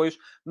equipa que depois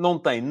não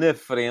tem na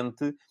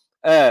frente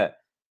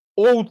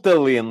ou o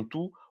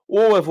talento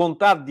ou a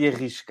vontade de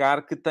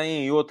arriscar que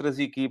têm outras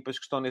equipas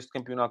que estão neste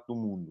campeonato do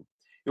mundo.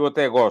 Eu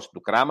até gosto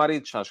do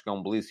Kramaric, acho que é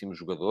um belíssimo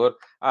jogador.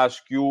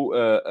 Acho que o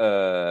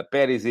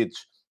Perisic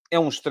é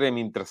um extremo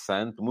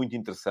interessante, muito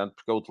interessante,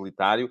 porque é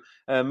utilitário,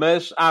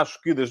 mas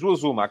acho que das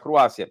duas uma, a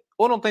Croácia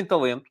ou não tem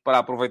talento para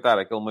aproveitar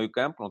aquele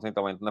meio-campo, não tem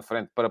talento na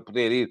frente para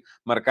poder ir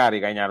marcar e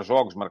ganhar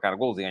jogos, marcar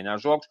golos e ganhar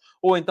jogos,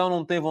 ou então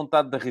não tem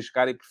vontade de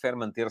arriscar e prefere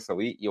manter-se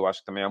ali, e eu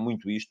acho que também há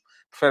muito isto,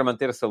 prefere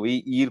manter-se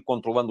ali e ir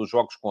controlando os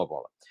jogos com a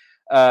bola.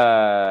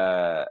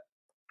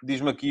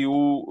 Diz-me aqui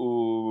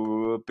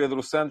o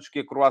Pedro Santos que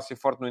a Croácia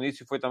forte no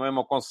início foi também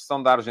uma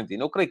concessão da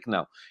Argentina. Eu creio que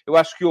não. Eu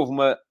acho que houve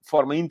uma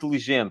forma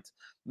inteligente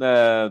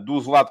do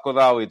Zlatko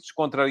Dalic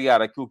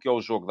contrariar aquilo que é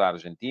o jogo da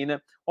Argentina.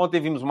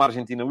 Ontem vimos uma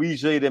Argentina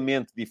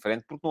ligeiramente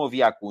diferente, porque não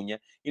havia Acunha,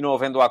 e não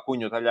havendo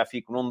Acunha, o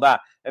Tagliafico não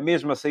dá a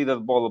mesma saída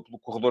de bola pelo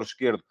corredor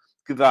esquerdo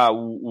que dá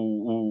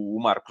o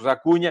Marcos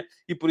Acunha,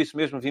 e por isso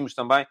mesmo vimos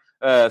também,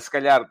 se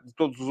calhar, de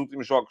todos os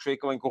últimos jogos, foi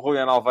aquele em que o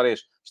Julián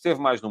Álvarez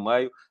esteve mais no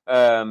meio,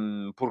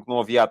 porque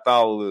não havia a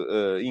tal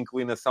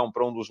inclinação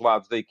para um dos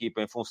lados da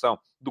equipa em função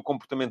do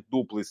comportamento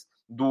dúplice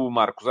do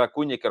Marcos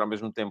Acunha, que era ao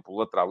mesmo tempo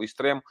lateral e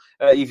extremo,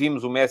 e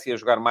vimos o Messi a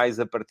jogar mais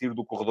a partir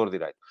do corredor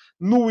direito.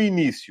 No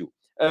início,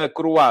 a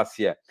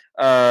Croácia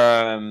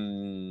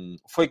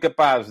foi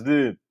capaz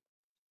de...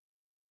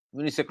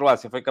 No início, a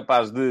Croácia foi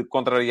capaz de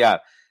contrariar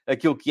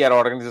aquilo que era a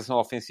organização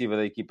ofensiva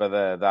da equipa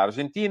da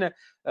Argentina,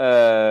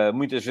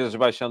 muitas vezes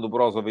baixando o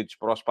Brozovic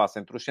para o espaço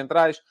entre os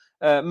centrais,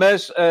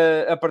 mas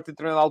a partir de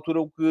determinada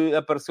altura o que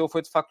apareceu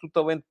foi, de facto, o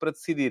talento para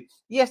decidir.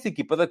 E esta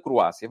equipa da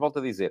Croácia, volto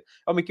a dizer,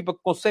 é uma equipa que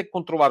consegue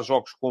controlar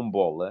jogos com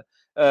bola,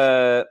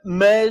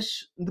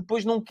 mas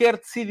depois não quer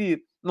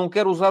decidir, não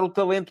quer usar o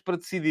talento para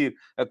decidir.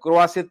 A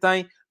Croácia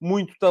tem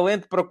muito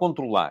talento para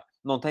controlar,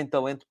 não tem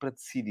talento para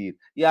decidir.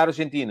 E a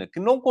Argentina,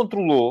 que não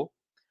controlou,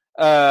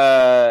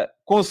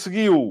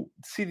 conseguiu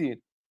decidir.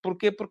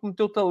 Porquê? Porque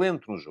meteu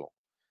talento no jogo.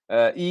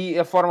 E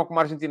a forma como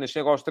a Argentina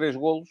chega aos 3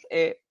 golos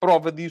é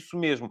prova disso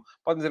mesmo.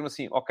 Podem dizer-me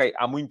assim, ok,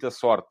 há muita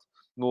sorte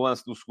no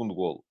lance do segundo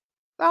golo.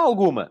 Há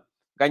alguma.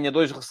 Ganha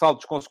 2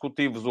 ressaltos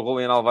consecutivos o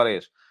Julián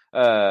Álvarez.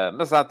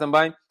 Mas há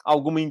também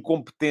alguma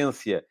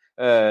incompetência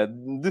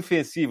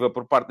defensiva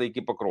por parte da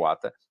equipa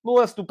croata. No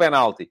lance do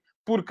penalti,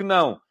 porque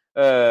não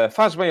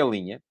faz bem a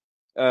linha.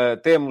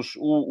 Temos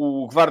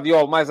o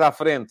Gvardiol mais à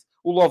frente,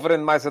 o Lovren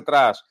mais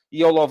atrás,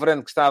 e é o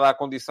Lovren que está a dar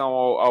condição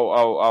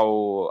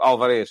ao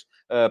Álvarez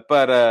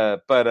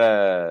para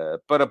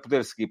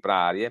poder seguir para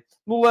a área.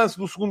 No lance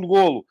do segundo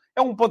golo,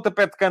 é um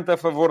pontapé de canto a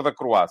favor da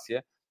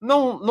Croácia.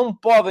 Não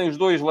podem os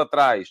dois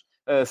laterais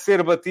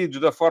ser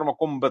batidos da forma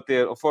como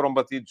foram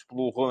batidos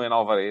pelo Julián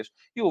Álvarez.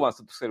 E o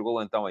lance do terceiro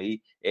golo, então,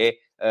 aí é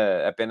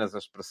apenas a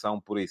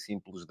expressão pura e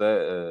simples da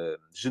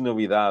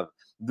genialidade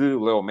de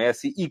Leo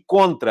Messi e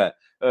contra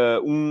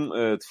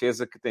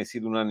defesa que tem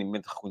sido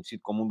unanimemente reconhecido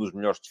como um dos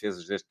melhores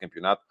defesas deste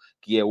campeonato,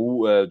 que é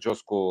o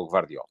Josko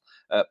Gvardiol.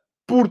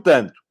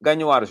 Portanto,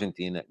 ganhou a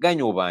Argentina,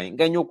 ganhou bem,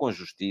 ganhou com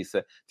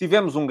justiça.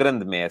 Tivemos um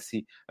grande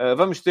Messi.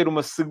 Vamos ter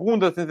uma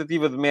segunda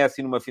tentativa de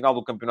Messi numa final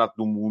do Campeonato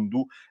do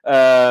Mundo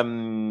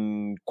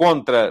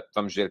contra,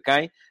 vamos ver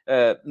quem.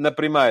 Na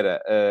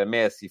primeira,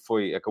 Messi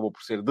acabou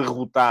por ser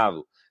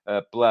derrotado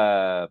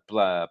pela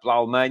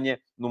Alemanha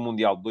no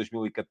Mundial de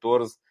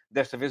 2014.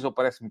 Desta vez,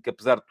 parece-me que,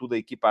 apesar de tudo, a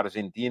equipa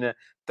argentina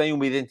tem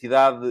uma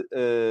identidade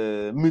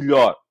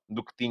melhor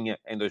do que tinha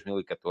em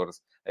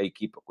 2014 a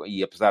equipa.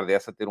 E, apesar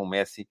dessa, ter um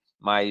Messi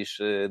mais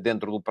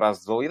dentro do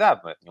prazo de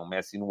validade. Não é? Tinha um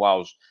Messi no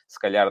auge, se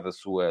calhar, da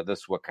sua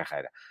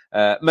carreira.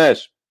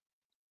 Mas,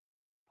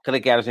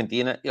 creio que a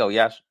Argentina, e,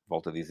 aliás,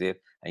 volto a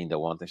dizer, ainda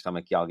ontem, está-me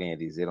aqui alguém a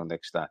dizer onde é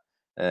que está.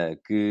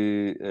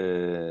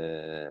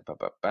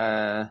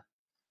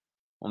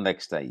 Onde é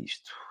que está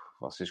isto?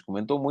 Vocês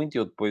comentam muito e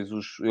eu depois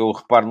eu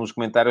reparo nos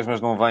comentários, mas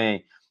não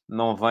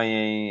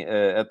vêm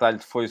a talho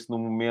de foice no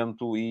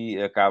momento e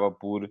acaba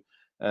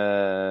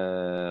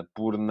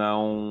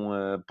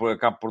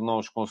acaba por não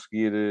os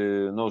conseguir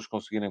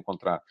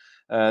encontrar.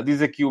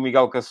 Diz aqui o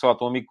Miguel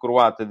Cassota, um amigo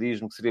croata,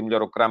 diz-me que seria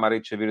melhor o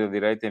Kramaric a vir da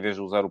direita em vez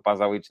de usar o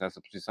Pasalic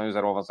nessa posição e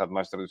usar um avançado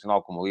mais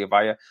tradicional como o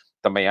Livaia.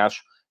 Também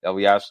acho.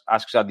 Aliás,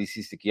 acho que já disse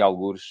isso aqui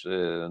algures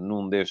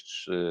num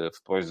destes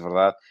futebolês de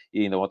verdade,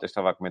 e ainda ontem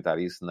estava a comentar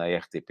isso na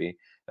RTP,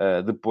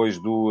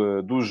 depois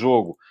do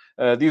jogo.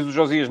 Diz o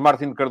Josias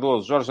Martins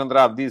Cardoso, Jorge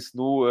Andrade disse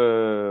no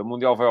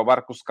Mundial Vai ao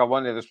Bar que o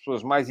Scaloni é das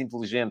pessoas mais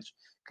inteligentes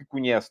que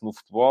conhece no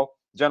futebol.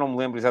 Já não me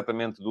lembro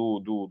exatamente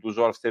do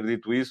Jorge ter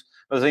dito isso,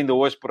 mas ainda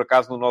hoje, por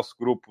acaso, no nosso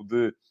grupo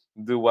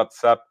de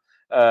WhatsApp,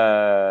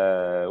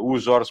 o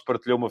Jorge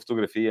partilhou uma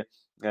fotografia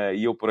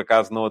e eu, por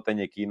acaso, não a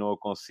tenho aqui, não a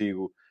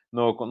consigo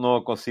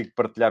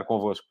partilhar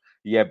convosco.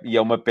 E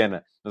é uma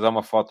pena, mas é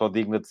uma foto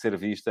digna de ser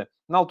vista.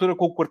 Na altura,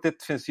 com o quarteto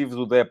defensivo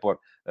do Depor,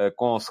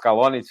 com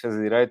Scaloni,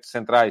 defesa direito,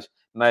 centrais,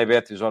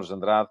 Naibete e Jorge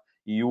Andrade,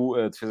 e o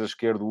defesa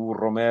esquerdo, o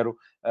Romero,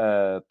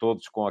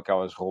 todos com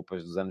aquelas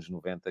roupas dos anos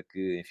 90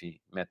 que, enfim,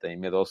 metem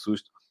medo ao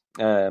susto.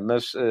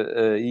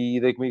 E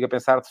dei comigo a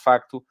pensar, de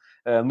facto,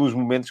 nos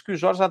momentos que o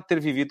Jorge há de ter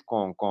vivido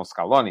com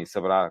Scaloni,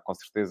 saberá com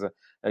certeza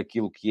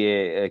aquilo que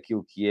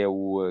é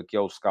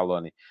o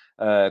Scaloni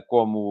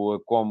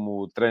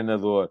como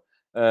treinador.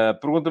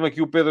 Pergunta-me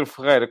aqui o Pedro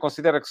Ferreira.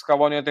 Considera que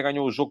Scaloni ontem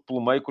ganhou o jogo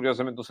pelo meio,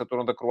 curiosamente no setor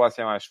onde a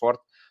Croácia é mais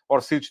forte.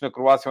 Orsic na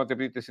Croácia ontem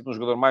podia ter sido um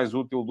jogador mais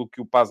útil do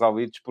que o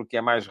Pasalic, porque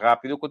é mais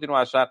rápido. Eu continuo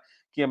a achar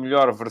que a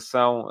melhor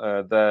versão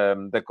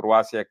da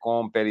Croácia é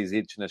com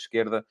Perisic na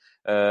esquerda,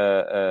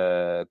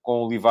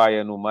 com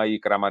Livaja no meio e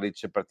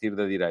Kramaric a partir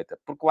da direita.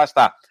 Porque lá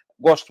está.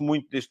 Gosto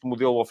muito deste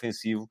modelo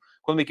ofensivo.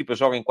 Quando uma equipa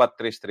joga em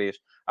 4-3-3,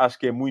 acho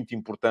que é muito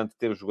importante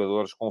ter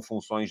jogadores com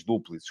funções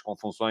dúplices, com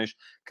funções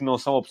que não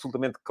são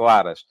absolutamente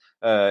claras.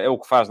 É o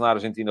que faz na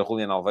Argentina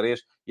Julián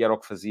Álvarez e era o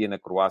que fazia na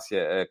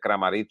Croácia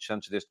Kramaric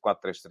antes deste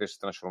 4-3-3 se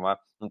transformar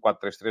num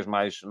 4-3-3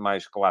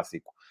 mais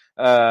clássico.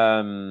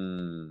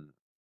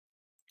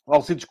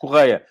 Alcides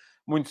Correia,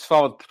 muito se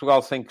fala de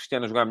Portugal sem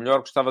Cristiano jogar melhor.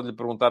 Gostava de lhe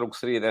perguntar o que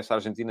seria desta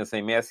Argentina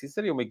sem Messi.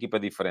 Seria uma equipa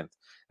diferente.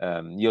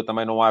 E eu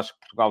também não acho que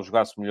Portugal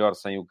jogasse melhor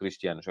sem o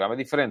Cristiano. Jogava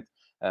diferente.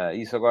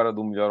 Isso agora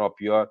do melhor ao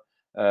pior,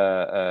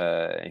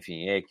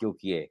 enfim, é aquilo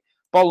que é.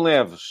 Paulo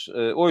Neves,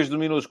 hoje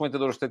dominou os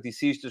comentadores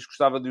estaticistas.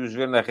 Gostava de os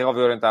ver na relva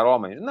e orientar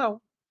homens. Não.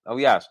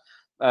 Aliás,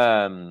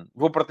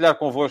 vou partilhar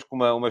convosco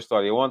uma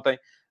história. Ontem,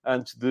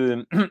 antes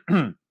de...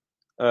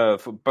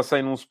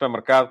 passei num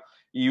supermercado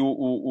e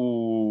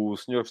o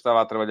senhor que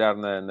estava a trabalhar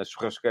na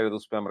churrasqueira do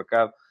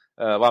supermercado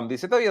lá me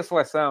disse, então e a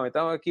seleção?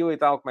 Então aquilo e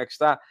tal, como é que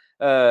está?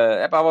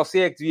 É para você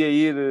é que devia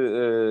ir.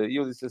 E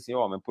eu disse assim,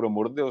 homem, por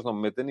amor de Deus, não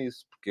me meta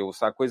nisso, porque eu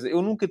sei a coisa...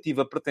 Eu nunca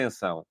tive a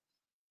pretensão.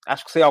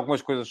 Acho que sei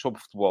algumas coisas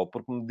sobre futebol,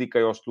 porque me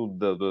dediquei ao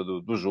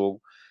estudo do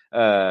jogo.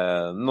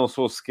 Não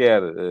sou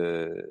sequer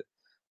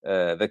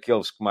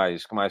daqueles que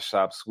mais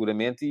sabe,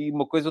 seguramente. E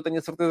uma coisa eu tenho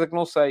a certeza que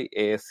não sei,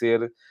 é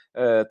ser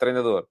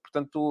treinador.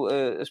 Portanto,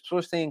 as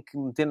pessoas têm que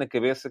meter na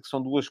cabeça que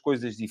são duas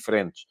coisas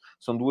diferentes.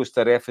 São duas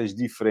tarefas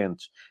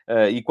diferentes.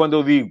 E quando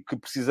eu digo que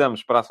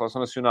precisamos para a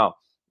Seleção Nacional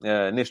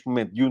neste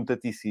momento de um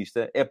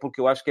taticista, é porque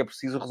eu acho que é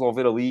preciso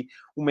resolver ali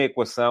uma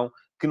equação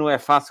que não é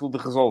fácil de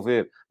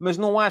resolver. Mas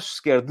não acho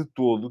sequer de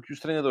todo que os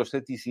treinadores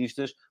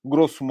taticistas,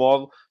 grosso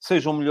modo,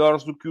 sejam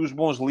melhores do que os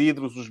bons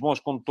líderes, os bons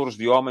condutores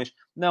de homens.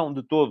 Não,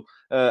 de todo.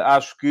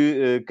 Acho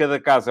que cada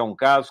caso é um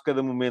caso,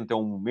 cada momento é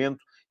um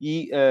momento.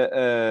 E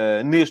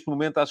neste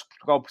momento acho que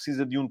Portugal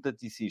precisa de um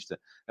taticista.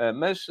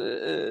 Mas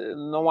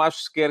não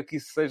acho sequer que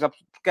isso seja...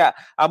 Porque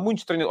há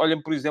muitos treinadores...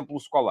 Olhem, por exemplo, o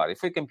Scolari.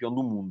 Foi campeão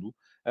do mundo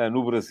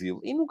no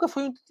Brasil. E nunca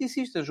foi um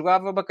taticista.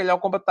 Jogava bacalhau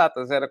com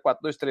batatas. Era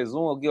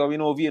 4-2-3-1. Ali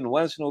não havia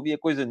nuances, não havia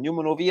coisa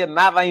nenhuma, não havia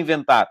nada a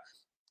inventar.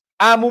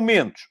 Há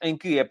momentos em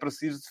que é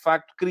preciso, de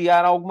facto,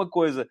 criar alguma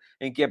coisa,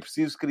 em que é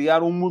preciso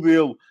criar um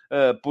modelo,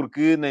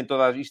 porque nem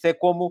toda... Isto é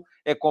como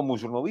o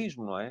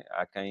jornalismo, não é?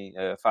 Há quem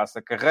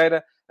faça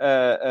carreira,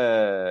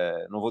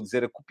 não vou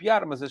dizer a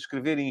copiar, mas a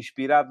escrever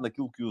inspirado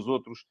naquilo que os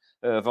outros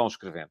vão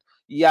escrevendo.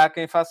 E há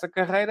quem faça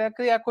carreira a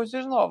criar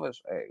coisas novas.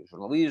 É o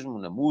jornalismo,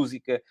 na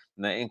música,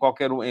 em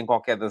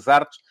qualquer das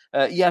artes.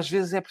 E às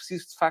vezes é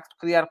preciso, de facto,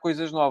 criar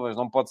coisas novas.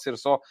 Não pode ser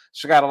só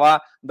chegar lá,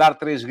 dar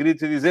 3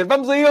 gritos e dizer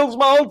vamos a eles,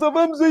 malta,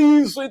 vamos a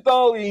isso e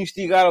tal, e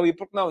instigar ali.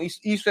 Porque não,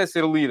 isso é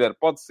ser líder,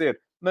 pode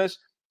ser. Mas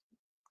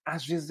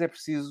às vezes é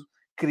preciso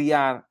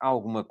criar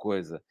alguma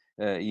coisa.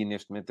 E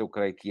neste momento eu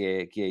creio que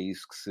é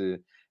isso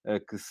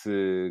que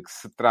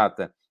se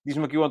trata.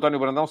 Diz-me aqui o António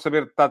Brandão,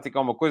 saber de tática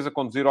é uma coisa,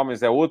 conduzir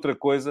homens é outra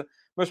coisa,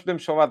 mas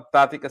podemos falar de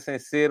tática sem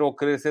ser ou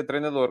querer ser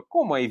treinador.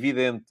 Como é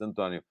evidente,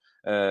 António.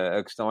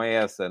 A questão é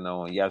essa,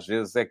 não? E às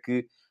vezes é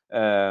que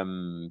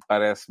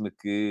parece-me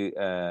que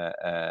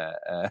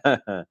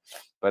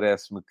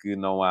parece-me que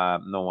não há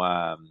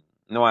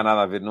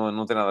nada a ver,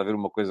 não tem nada a ver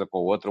uma coisa com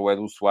a outra. O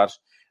Edu Soares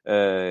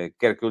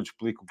quer que eu lhe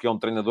explique o que é um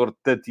treinador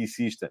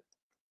taticista.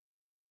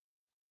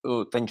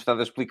 Eu tenho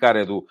estado a explicar,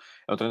 Edu.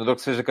 É um treinador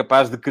que seja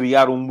capaz de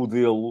criar um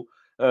modelo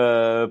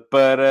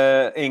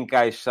para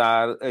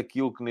encaixar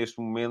aquilo que neste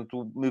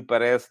momento me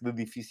parece de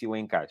difícil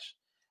encaixe,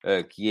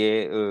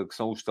 que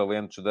são os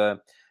talentos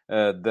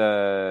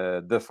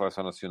da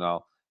Seleção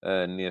Nacional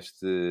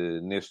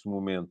neste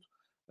momento.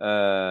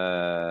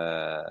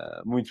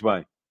 Muito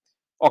bem.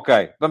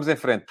 Ok, vamos em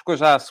frente, porque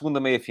hoje há a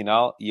segunda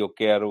meia-final e eu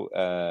quero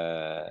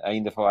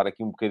ainda falar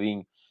aqui um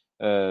bocadinho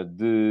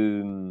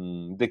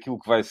daquilo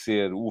que vai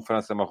ser o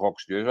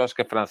França-Marrocos de hoje. Eu acho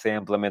que a França é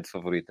amplamente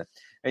favorita.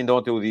 Ainda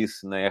ontem eu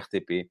disse na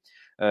RTP,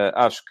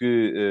 acho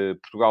que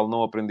Portugal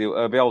não aprendeu,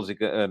 a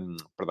Bélgica,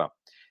 perdão,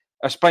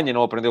 a Espanha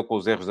não aprendeu com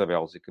os erros da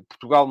Bélgica,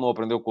 Portugal não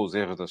aprendeu com os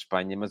erros da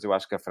Espanha, mas eu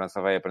acho que a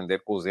França vai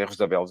aprender com os erros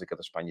da Bélgica,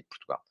 da Espanha e de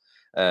Portugal.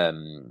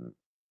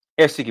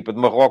 Esta equipa de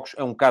Marrocos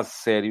é um caso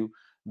sério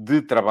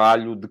de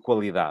trabalho de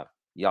qualidade.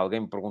 E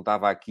alguém me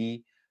perguntava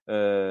aqui,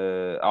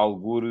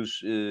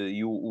 algures,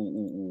 e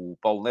o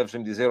Paulo Neves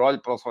vem-me dizer,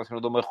 olhe para o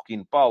selecionador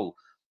marroquino. Paulo,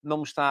 não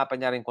me está a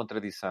apanhar em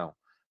contradição.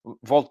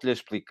 Volto-lhe a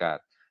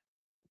explicar.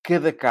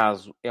 Cada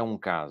caso é um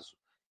caso.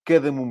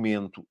 Cada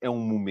momento é um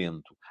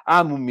momento.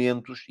 Há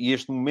momentos, e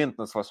este momento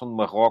na seleção de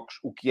Marrocos,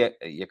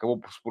 e acabou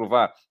por se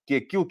provar que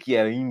aquilo que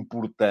era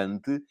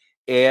importante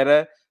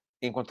era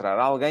encontrar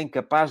alguém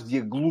capaz de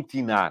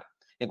aglutinar.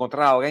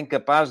 Encontrar alguém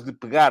capaz de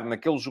pegar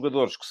naqueles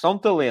jogadores que são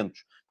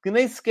talentos, que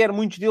nem sequer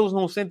muitos deles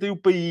não sentem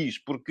o país,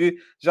 porque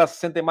já se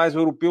sentem mais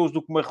europeus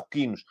do que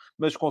marroquinos,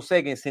 mas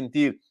conseguem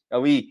sentir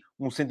ali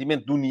um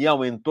sentimento de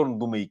união em torno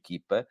de uma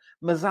equipa,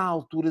 mas há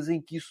alturas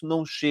em que isso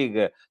não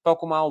chega, tal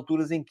como há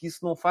alturas em que isso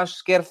não faz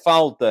sequer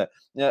falta.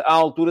 Há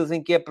alturas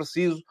em que é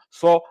preciso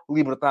só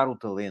libertar o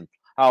talento.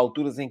 Há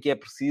alturas em que é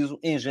preciso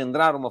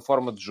engendrar uma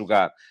forma de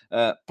jogar.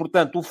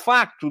 Portanto, o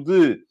facto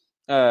de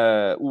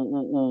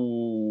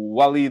o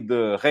Walid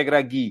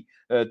Regragui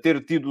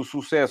ter tido o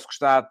sucesso que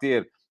está a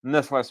ter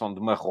na seleção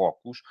de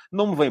Marrocos,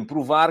 não me vem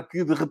provar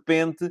que, de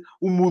repente,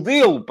 o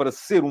modelo para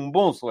ser um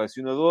bom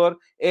selecionador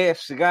é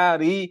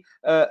chegar e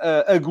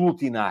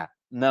aglutinar.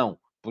 Não.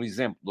 Por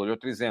exemplo, dou-lhe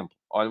outro exemplo.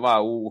 Olha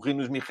lá, o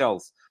Rinus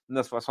Michels,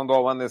 na seleção da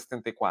Holanda em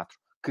 74,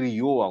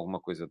 criou alguma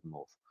coisa de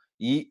novo.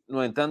 E,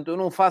 no entanto, eu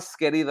não faço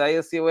sequer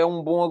ideia se ele é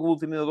um bom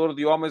aglutinador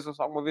de homens ou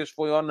se alguma vez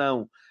foi ou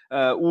não.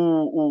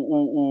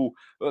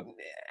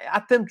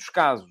 Há tantos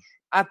casos.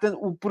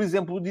 Por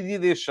exemplo, o Didier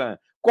Deschamps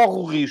corre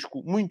o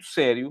risco muito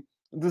sério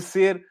de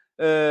ser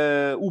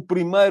o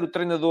primeiro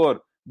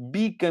treinador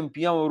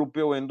bicampeão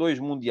europeu em 2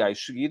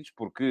 mundiais seguidos,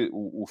 porque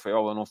o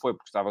Feola não foi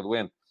porque estava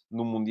doente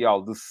no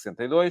Mundial de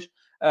 62,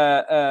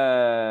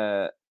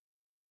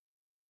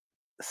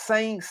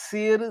 sem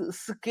ser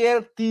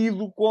sequer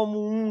tido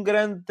como um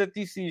grande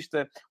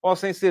taticista, ou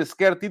sem ser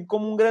sequer tido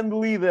como um grande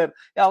líder.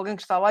 É alguém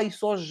que está lá e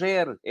só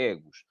gera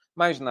egos.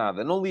 Mais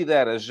nada. Não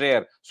lidera,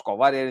 gera.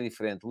 Scolari era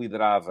diferente,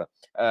 liderava.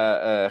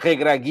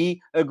 Regragui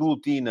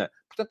aglutina.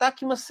 Portanto, há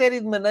aqui uma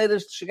série de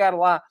maneiras de chegar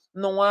lá.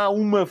 Não há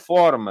uma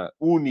forma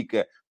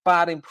única.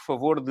 Parem, por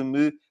favor, de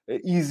me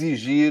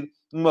exigir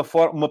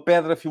uma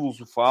pedra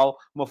filosofal,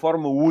 uma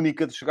forma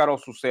única de chegar ao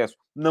sucesso.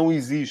 Não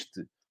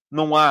existe.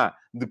 Não há.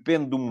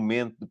 Depende do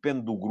momento,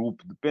 depende do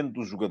grupo, depende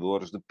dos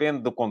jogadores,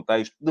 depende do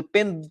contexto,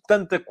 depende de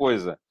tanta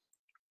coisa.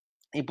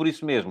 E por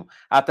isso mesmo,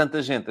 há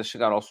tanta gente a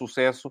chegar ao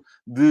sucesso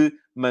de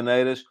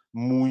maneiras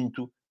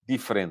muito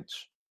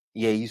diferentes.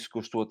 E é isso que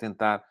eu estou a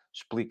tentar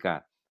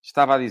explicar.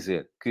 Estava a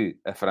dizer que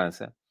a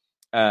França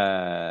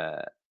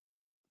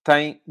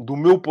tem, do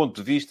meu ponto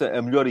de vista,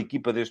 a melhor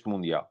equipa deste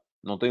Mundial.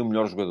 Não tem o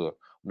melhor jogador.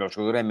 O melhor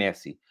jogador é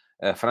Messi.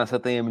 A França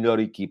tem a melhor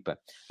equipa.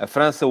 A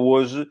França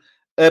hoje,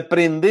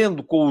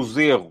 aprendendo com os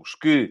erros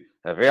que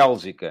a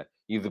Bélgica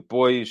e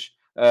depois...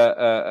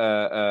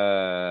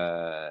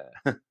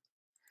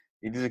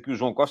 E diz aqui o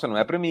João Costa, não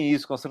é para mim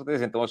isso, com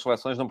certeza. Então as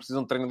seleções não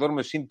precisam de treinador,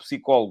 mas sim de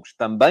psicólogos.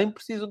 Também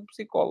precisam de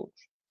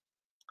psicólogos.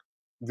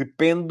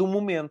 Depende do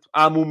momento.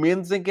 Há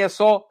momentos em que é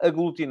só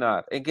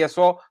aglutinar, em que é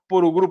só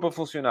pôr o grupo a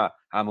funcionar.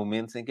 Há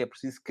momentos em que é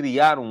preciso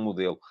criar um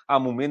modelo. Há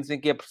momentos em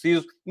que é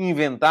preciso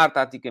inventar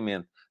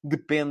taticamente.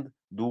 Depende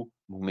do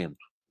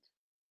momento.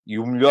 E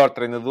o melhor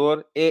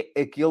treinador é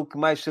aquele que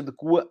mais se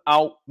adequa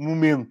ao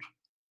momento.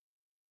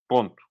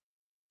 Ponto.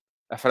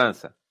 A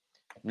França.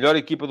 Melhor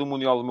equipa do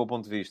Mundial, do meu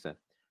ponto de vista.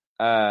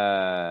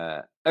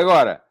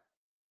 Agora,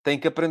 tem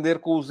que aprender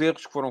com os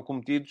erros que foram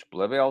cometidos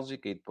pela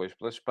Bélgica e depois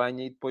pela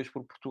Espanha e depois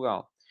por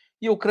Portugal.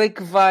 E eu creio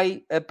que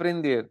vai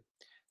aprender.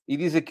 E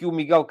diz aqui o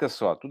Miguel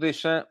Cassoto, o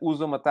Deschamps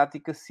usa uma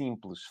tática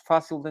simples,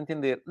 fácil de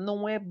entender.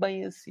 Não é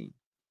bem assim.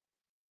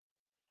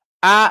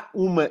 Há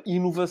uma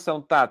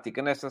inovação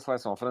tática nesta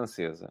seleção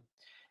francesa.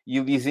 E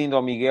dizendo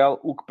ao Miguel,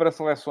 o que para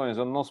seleções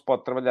onde não se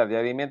pode trabalhar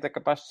diariamente é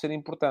capaz de ser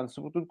importante,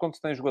 sobretudo quando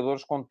se tem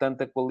jogadores com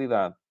tanta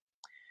qualidade.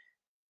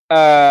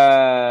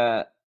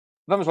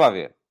 Vamos lá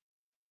ver.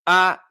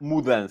 Há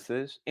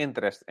mudanças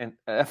entre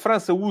a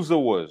França usa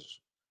hoje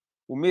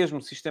o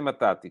mesmo sistema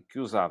tático que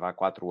usava há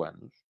 4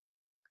 anos,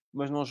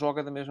 mas não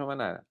joga da mesma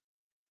maneira.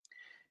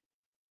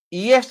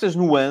 E estas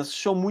nuances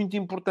são muito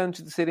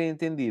importantes de serem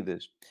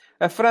entendidas.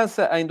 A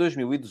França, em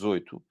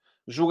 2018,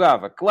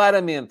 jogava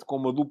claramente com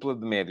uma dupla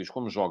de médios,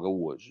 como joga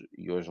hoje,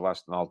 e hoje lá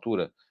na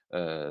altura,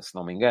 se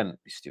não me engano,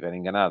 e se estiver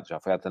enganado, já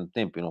foi há tanto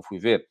tempo e não fui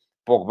ver,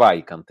 Pogba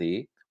e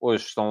Kanté.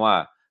 Hoje estão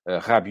lá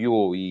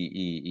Rabiot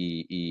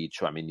e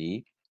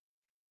Tchouaméni.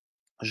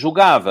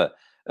 Jogava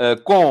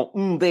com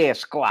um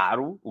 10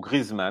 claro, o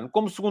Griezmann,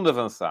 como segundo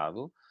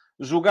avançado.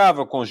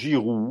 Jogava com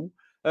Giroud.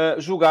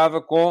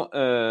 Jogava com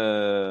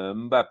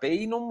Mbappé.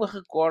 E não me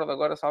recordo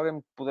agora, se alguém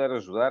me puder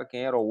ajudar,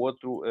 quem era o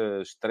outro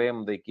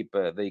extremo da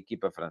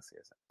equipa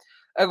francesa.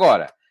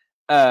 Agora,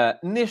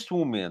 neste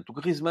momento, o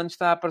Griezmann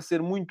está a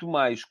aparecer muito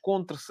mais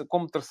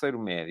como terceiro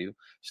médio.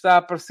 Está a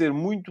aparecer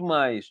muito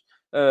mais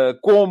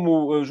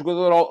como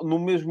jogador no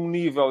mesmo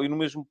nível e no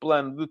mesmo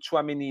plano de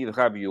Tchouaméni e de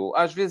Rabiot.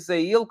 Às vezes é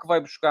ele que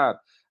vai buscar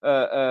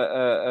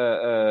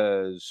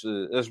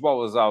as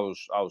bolas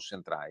aos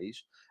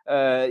centrais.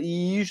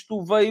 E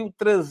isto veio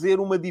trazer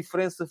uma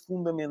diferença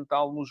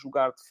fundamental no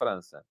jogar de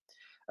França.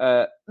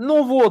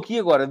 Não vou aqui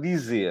agora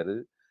dizer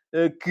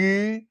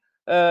que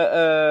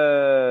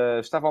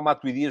estava o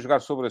Matuidi a jogar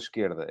sobre a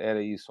esquerda.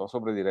 Era isso, ou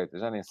sobre a direita,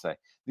 já nem sei.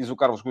 Diz o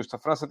Carlos Gusto, a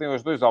França tem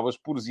os dois alvos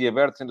puros e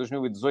abertos. Em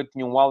 2018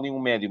 tinha um ala e um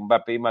médio,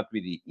 Mbappé e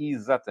Matuidi.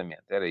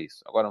 Exatamente, era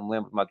isso. Agora me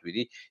lembro de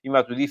Matuidi. E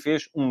Matuidi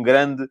fez um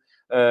grande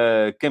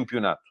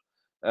campeonato.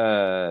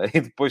 E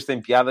depois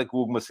tem piada que o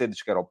Hugo Macedo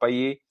diz que era o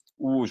Payet,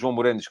 o João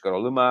Moreno diz que era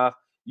o Lemar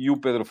e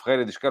o Pedro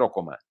Ferreira diz que era o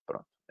Coman.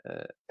 Pronto.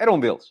 Era um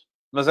deles.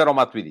 Mas era o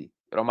Matuidi.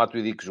 Era o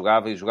Matuidi que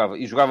jogava e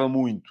jogava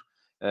muito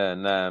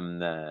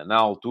na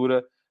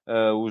altura.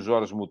 o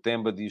Jorge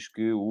Mutemba diz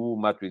que o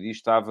Matuidi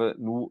estava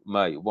no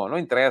meio. Bom, não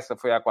interessa,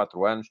 foi há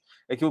 4 anos.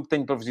 Aquilo que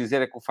tenho para vos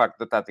dizer é que o facto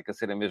da tática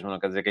ser a mesma não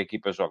quer dizer que a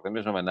equipa jogue da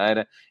mesma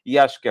maneira, e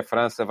acho que a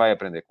França vai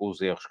aprender com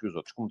os erros que os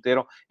outros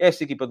cometeram.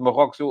 Esta equipa de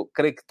Marrocos, eu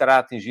creio que terá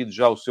atingido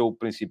já o seu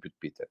princípio de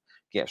Peter,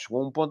 que é,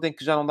 chegou a um ponto em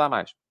que já não dá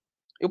mais.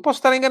 Eu posso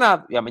estar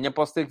enganado, e amanhã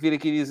posso ter que vir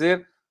aqui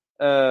dizer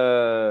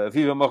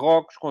viva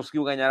Marrocos,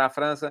 conseguiu ganhar à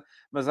França,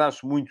 mas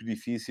acho muito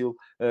difícil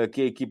que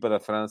a equipa da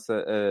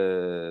França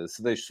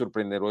se deixe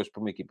surpreender hoje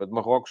por uma equipa de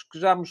Marrocos que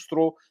já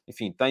mostrou,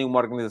 enfim, tem uma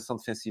organização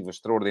defensiva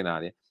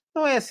extraordinária.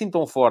 Não é assim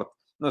tão forte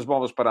nas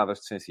bolas paradas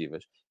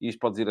defensivas, e isto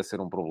pode vir a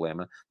ser um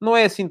problema. Não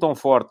é assim tão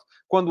forte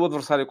quando o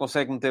adversário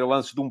consegue meter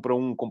lances de 1 para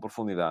 1 com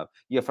profundidade.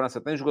 E a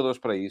França tem jogadores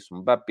para isso.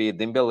 Mbappé,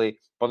 Dembélé,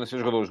 podem ser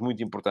jogadores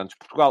muito importantes.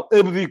 Portugal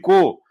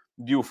abdicou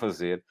de o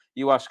fazer,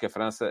 e eu acho que a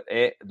França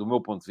é, do meu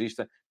ponto de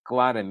vista,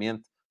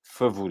 claramente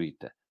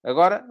favorita.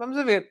 Agora, vamos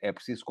a ver. É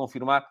preciso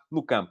confirmar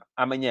no campo.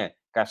 Amanhã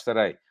cá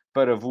estarei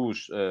para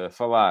vos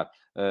falar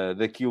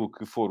daquilo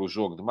que for o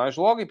jogo de mais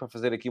logo e para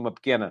fazer aqui uma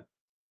pequena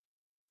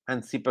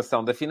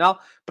antecipação da final.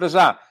 Para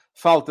já,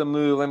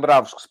 falta-me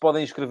lembrar-vos que se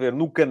podem inscrever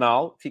no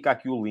canal. Fica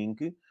aqui o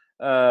link.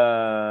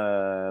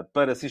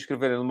 Para se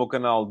inscreverem no meu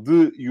canal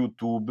de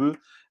YouTube.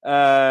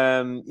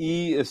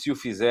 E se o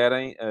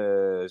fizerem,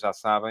 já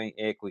sabem,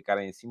 é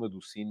clicarem em cima do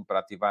sino para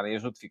ativarem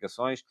as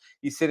notificações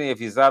e serem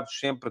avisados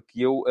sempre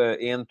que eu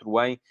entro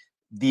em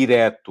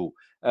direto.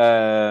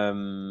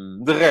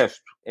 De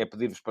resto, é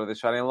pedir-vos para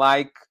deixarem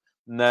like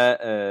na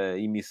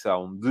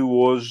emissão de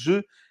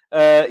hoje.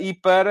 E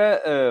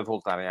para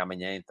voltarem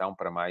amanhã, então,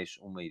 para mais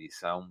uma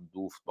edição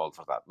do Futebol de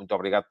Verdade. Muito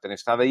obrigado por terem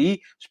estado aí.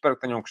 Espero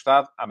que tenham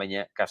gostado.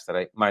 Amanhã cá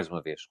estarei mais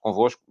uma vez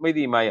convosco,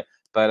 12:30,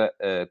 para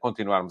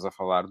continuarmos a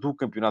falar do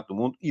Campeonato do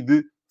Mundo e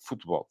de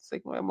futebol. Sei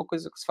que não é uma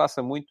coisa que se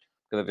faça muito.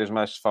 Cada vez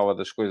mais se fala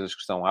das coisas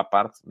que estão à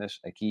parte, mas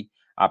aqui,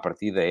 à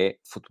partida, é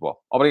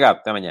futebol. Obrigado.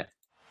 Até amanhã.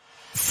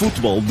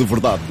 Futebol de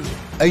Verdade.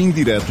 Em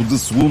direto de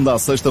segunda a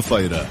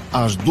sexta-feira,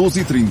 às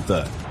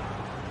 12h30.